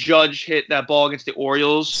where Judge hit that ball against the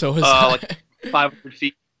Orioles. So was like 500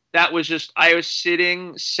 feet. That was just, I was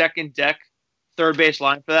sitting second deck, third base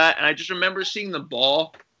line for that, and I just remember seeing the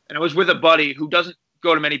ball, and I was with a buddy who doesn't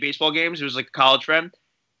go to many baseball games. It was like a college friend,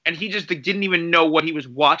 and he just didn't even know what he was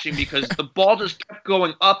watching because the ball just kept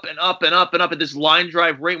going up and up and up and up at this line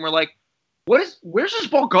drive rate, and we're like, where's this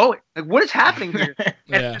ball going? Like, what is happening here? And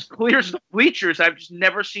Yeah. it just clears the bleachers. I've just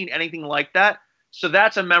never seen anything like that. So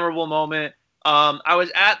that's a memorable moment. I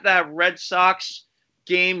was at that Red Sox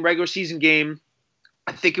game, regular season game.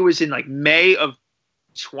 I think it was in like May of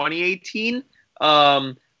 2018,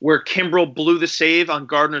 where Kimbrel blew the save on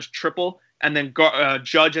Gardner's triple, and then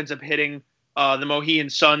Judge ends up hitting the Mohegan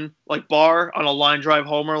Sun like bar on a line drive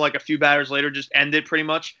homer like a few batters later, just ended pretty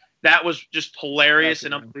much. That was just hilarious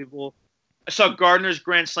and unbelievable. I saw Gardner's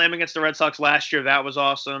grand slam against the Red Sox last year. That was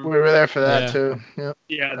awesome. We were there for that Yeah. too. Yep.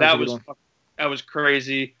 Yeah, That was a good that was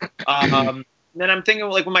crazy. Then I'm thinking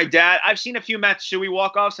like with my dad, I've seen a few Matsui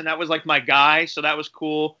walk-offs, and that was like my guy, so that was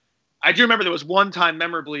cool. I do remember there was one time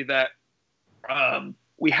memorably that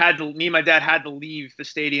me and my dad had to leave the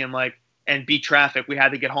stadium and beat traffic. We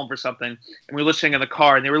had to get home for something, and we were listening in the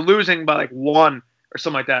car, and they were losing by like 1 or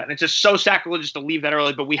something like that. And it's just so sacrilegious to leave that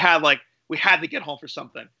early, but we had to get home for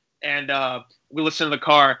something, and we listened to the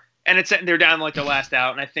car, and they're down like their last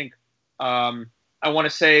out, and I think. I want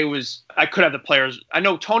to say I could have the players. I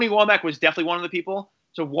know Tony Womack was definitely one of the people.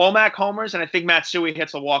 So Womack homers, and I think Matsui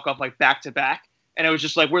hits a walk-off like back-to-back. And it was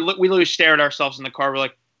just like, we literally stared at ourselves in the car. We're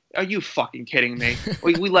like, are you fucking kidding me?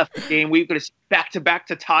 we left the game. We could have back-to-back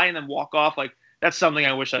to tie and then walk off. Like, that's something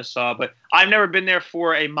I wish I saw. But I've never been there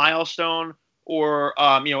for a milestone or,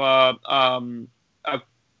 a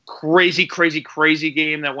crazy, crazy, crazy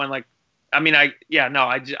game that went like, I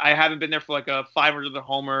haven't been there for like a 500th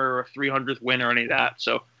homer or a 300th win or any of that.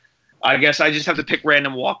 So I guess I just have to pick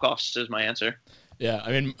random walk-offs as my answer. Yeah,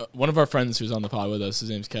 I mean, one of our friends who's on the pod with us, his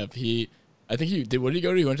name's Kev. I think he did. What did he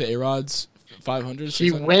go to? He went to A-Rod's 500.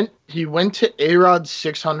 He went to A-Rod's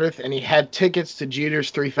 600th, and he had tickets to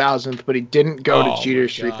Jeter's 3000th, but he didn't go to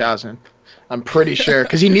Jeter's 3000th. I'm pretty sure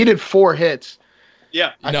because he needed 4 hits.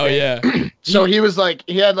 Yeah. Yeah. So he was like,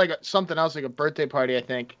 he had like something else, like a birthday party, I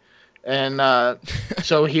think. And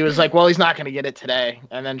so he was like, well, he's not going to get it today.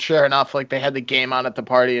 And then sure enough, like they had the game on at the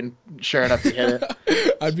party, and sure enough, he hit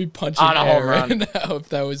it. I'd be punching On a air home right run. now if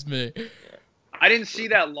that was me. I didn't see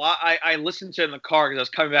that lot. I listened to it in the car because I was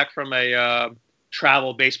coming back from a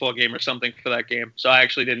travel baseball game or something for that game. So I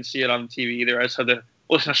actually didn't see it on TV either. I just had to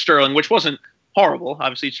listen to Sterling, which wasn't horrible.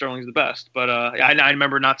 Obviously, Sterling's the best. But I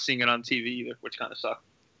remember not seeing it on TV either, which kind of sucked.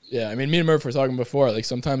 Yeah, I mean, me and Murph were talking before. Like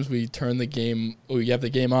sometimes we turn the game, we have the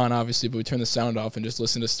game on, obviously, but we turn the sound off and just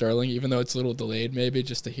listen to Sterling, even though it's a little delayed, maybe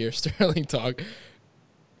just to hear Sterling talk.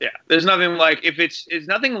 Yeah, there's nothing like it's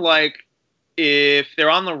nothing like if they're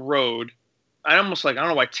on the road. I don't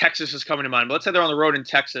know why Texas is coming to mind, but let's say they're on the road in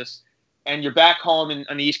Texas, and you're back home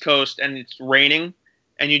on the East Coast, and it's raining,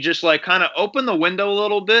 and you just like kind of open the window a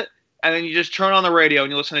little bit, and then you just turn on the radio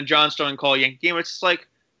and you listen to John Sterling call a Yankee game. It's just like.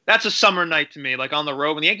 That's a summer night to me, like on the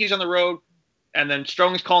road. When the Yankees on the road, and then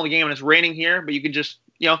Sterling's calling the game, and it's raining here, but you can just,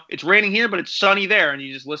 it's raining here, but it's sunny there, and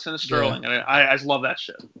you just listen to Sterling. Yeah. And I just love that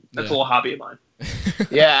shit. That's a little hobby of mine.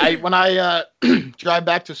 Yeah, when I drive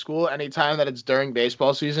back to school, anytime that it's during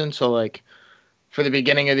baseball season, so like for the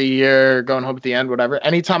beginning of the year, going home at the end, whatever,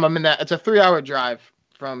 anytime I'm in that, it's a 3-hour drive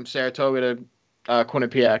from Saratoga to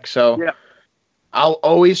Quinnipiac. So yeah. I'll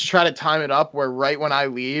always try to time it up where right when I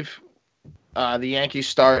leave, the Yankees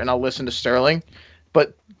start, and I'll listen to Sterling.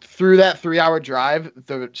 But through that 3-hour drive,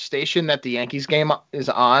 the station that the Yankees game is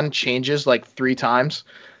on changes like 3 times.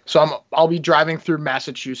 So I'll be driving through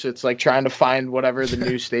Massachusetts, like trying to find whatever the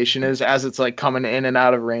news station is as it's like coming in and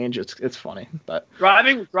out of range. It's funny, but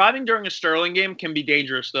Driving during a Sterling game can be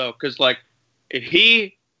dangerous though, because like if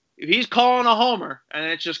he if he's calling a homer and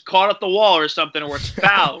it's just caught at the wall or something, or it's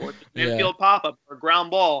foul, or it's an infield pop-up or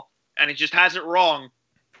ground ball, and he just has it wrong,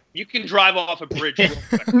 you can drive off a bridge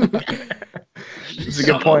real quick. It's a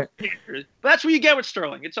good point. But that's what you get with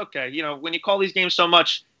Sterling. It's okay. You know, when you call these games so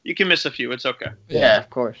much, you can miss a few. It's okay. Yeah,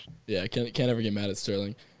 of course. Yeah, I can't ever get mad at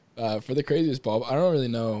Sterling. For the craziest ball, I don't really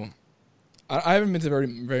know. I haven't been to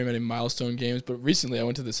very many milestone games, but recently I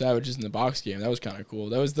went to the Savages in the Box game. That was kind of cool.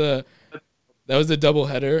 That was the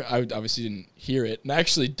doubleheader. I obviously didn't hear it, and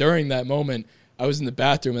actually during that moment, I was in the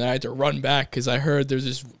bathroom and I had to run back because I heard there's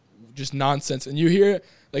this just nonsense, and you hear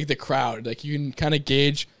like the crowd, like you can kind of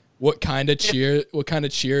gauge what kind of cheer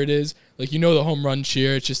it is. Like, you know, the home run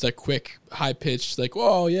cheer, it's just a quick, high pitched, like,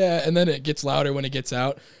 oh yeah, and then it gets louder when it gets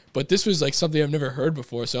out. But this was like something I've never heard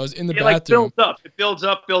before. So I was in the bathroom. It builds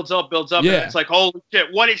up. Yeah. And it's like, holy shit,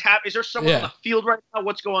 what is happening? Is there someone on the field right now?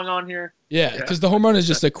 What's going on here? Yeah, because the home run is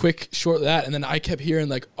just a quick, short that. And then I kept hearing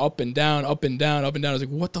like up and down, up and down, up and down. I was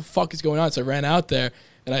like, what the fuck is going on? So I ran out there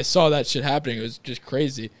and I saw that shit happening. It was just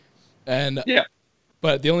crazy. And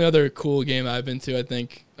but the only other cool game I've been to, I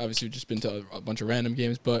think, obviously we've just been to a bunch of random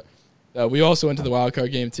games, but we also went to the wild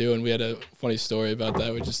card game too, and we had a funny story about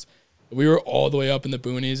that. We were all the way up in the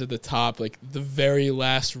boonies at the top, like the very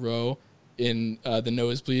last row in the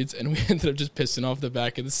nosebleeds, and we ended up just pissing off the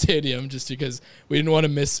back of the stadium just because we didn't want to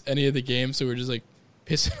miss any of the games, so we were just like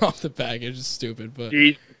pissing off the back. It was just stupid, but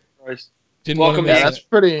Jesus Christ. Didn't want to miss that's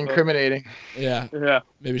pretty incriminating. Yeah. I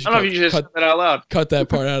Maybe don't know if you just said that out loud. Cut that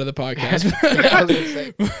part out of the podcast. I was gonna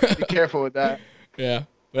say, be careful with that. Yeah.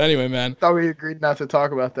 But anyway, man. Thought we agreed not to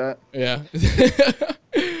talk about that. Yeah.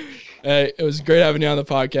 Hey, it was great having you on the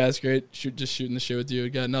podcast. Great just shooting the shit with you. We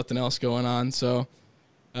got nothing else going on, so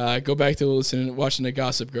go back to watching the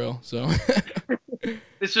Gossip Girl. So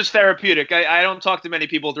this was therapeutic. I don't talk to many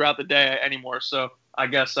people throughout the day anymore, so I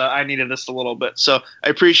guess I needed this a little bit. So I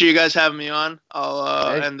appreciate you guys having me on.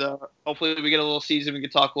 And hopefully we get a little season. We can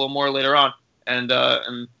talk a little more later on, and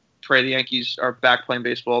pray the Yankees are back playing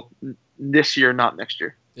baseball this year, not next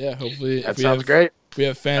year. Yeah, hopefully. That sounds great. If we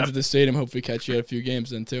have fans at the stadium, hopefully catch you at a few games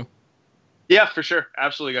then too. Yeah, for sure.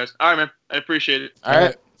 Absolutely, guys. All right, man. I appreciate it. All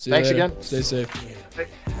right. Thanks again. Stay safe. So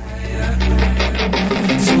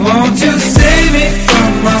won't you save me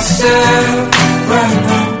from myself right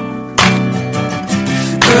now?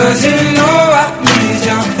 'Cause you know I need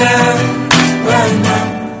your help right now.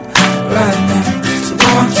 So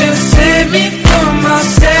won't you save me from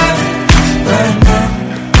myself right now?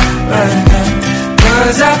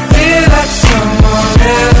 'Cause I feel like someone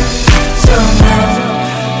else, somehow.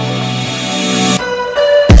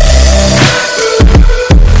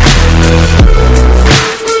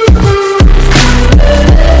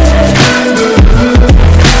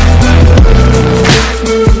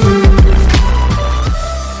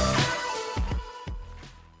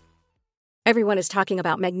 Everyone is talking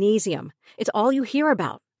about magnesium. It's all you hear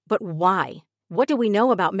about. But why? What do we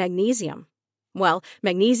know about magnesium? Well,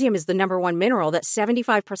 magnesium is the number one mineral that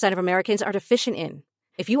 75% of Americans are deficient in.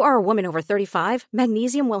 If you are a woman over 35,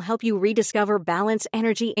 magnesium will help you rediscover balance,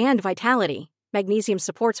 energy, and vitality. Magnesium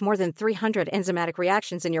supports more than 300 enzymatic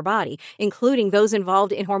reactions in your body, including those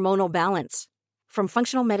involved in hormonal balance. From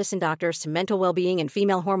functional medicine doctors to mental well-being and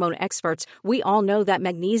female hormone experts, we all know that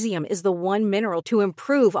magnesium is the one mineral to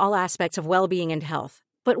improve all aspects of well-being and health.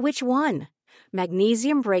 But which one?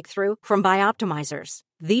 Magnesium Breakthrough from Bioptimizers,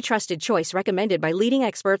 the trusted choice recommended by leading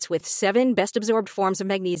experts with 7 best-absorbed forms of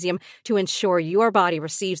magnesium to ensure your body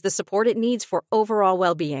receives the support it needs for overall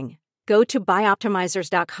well-being. Go to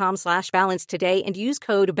bioptimizers.com/balance today and use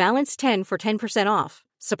code BALANCE10 for 10% off.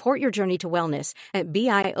 Support your journey to wellness at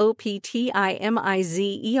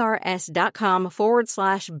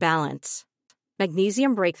bioptimizers.com/balance.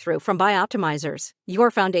 Magnesium Breakthrough from Bioptimizers,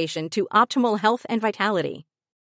 your foundation to optimal health and vitality.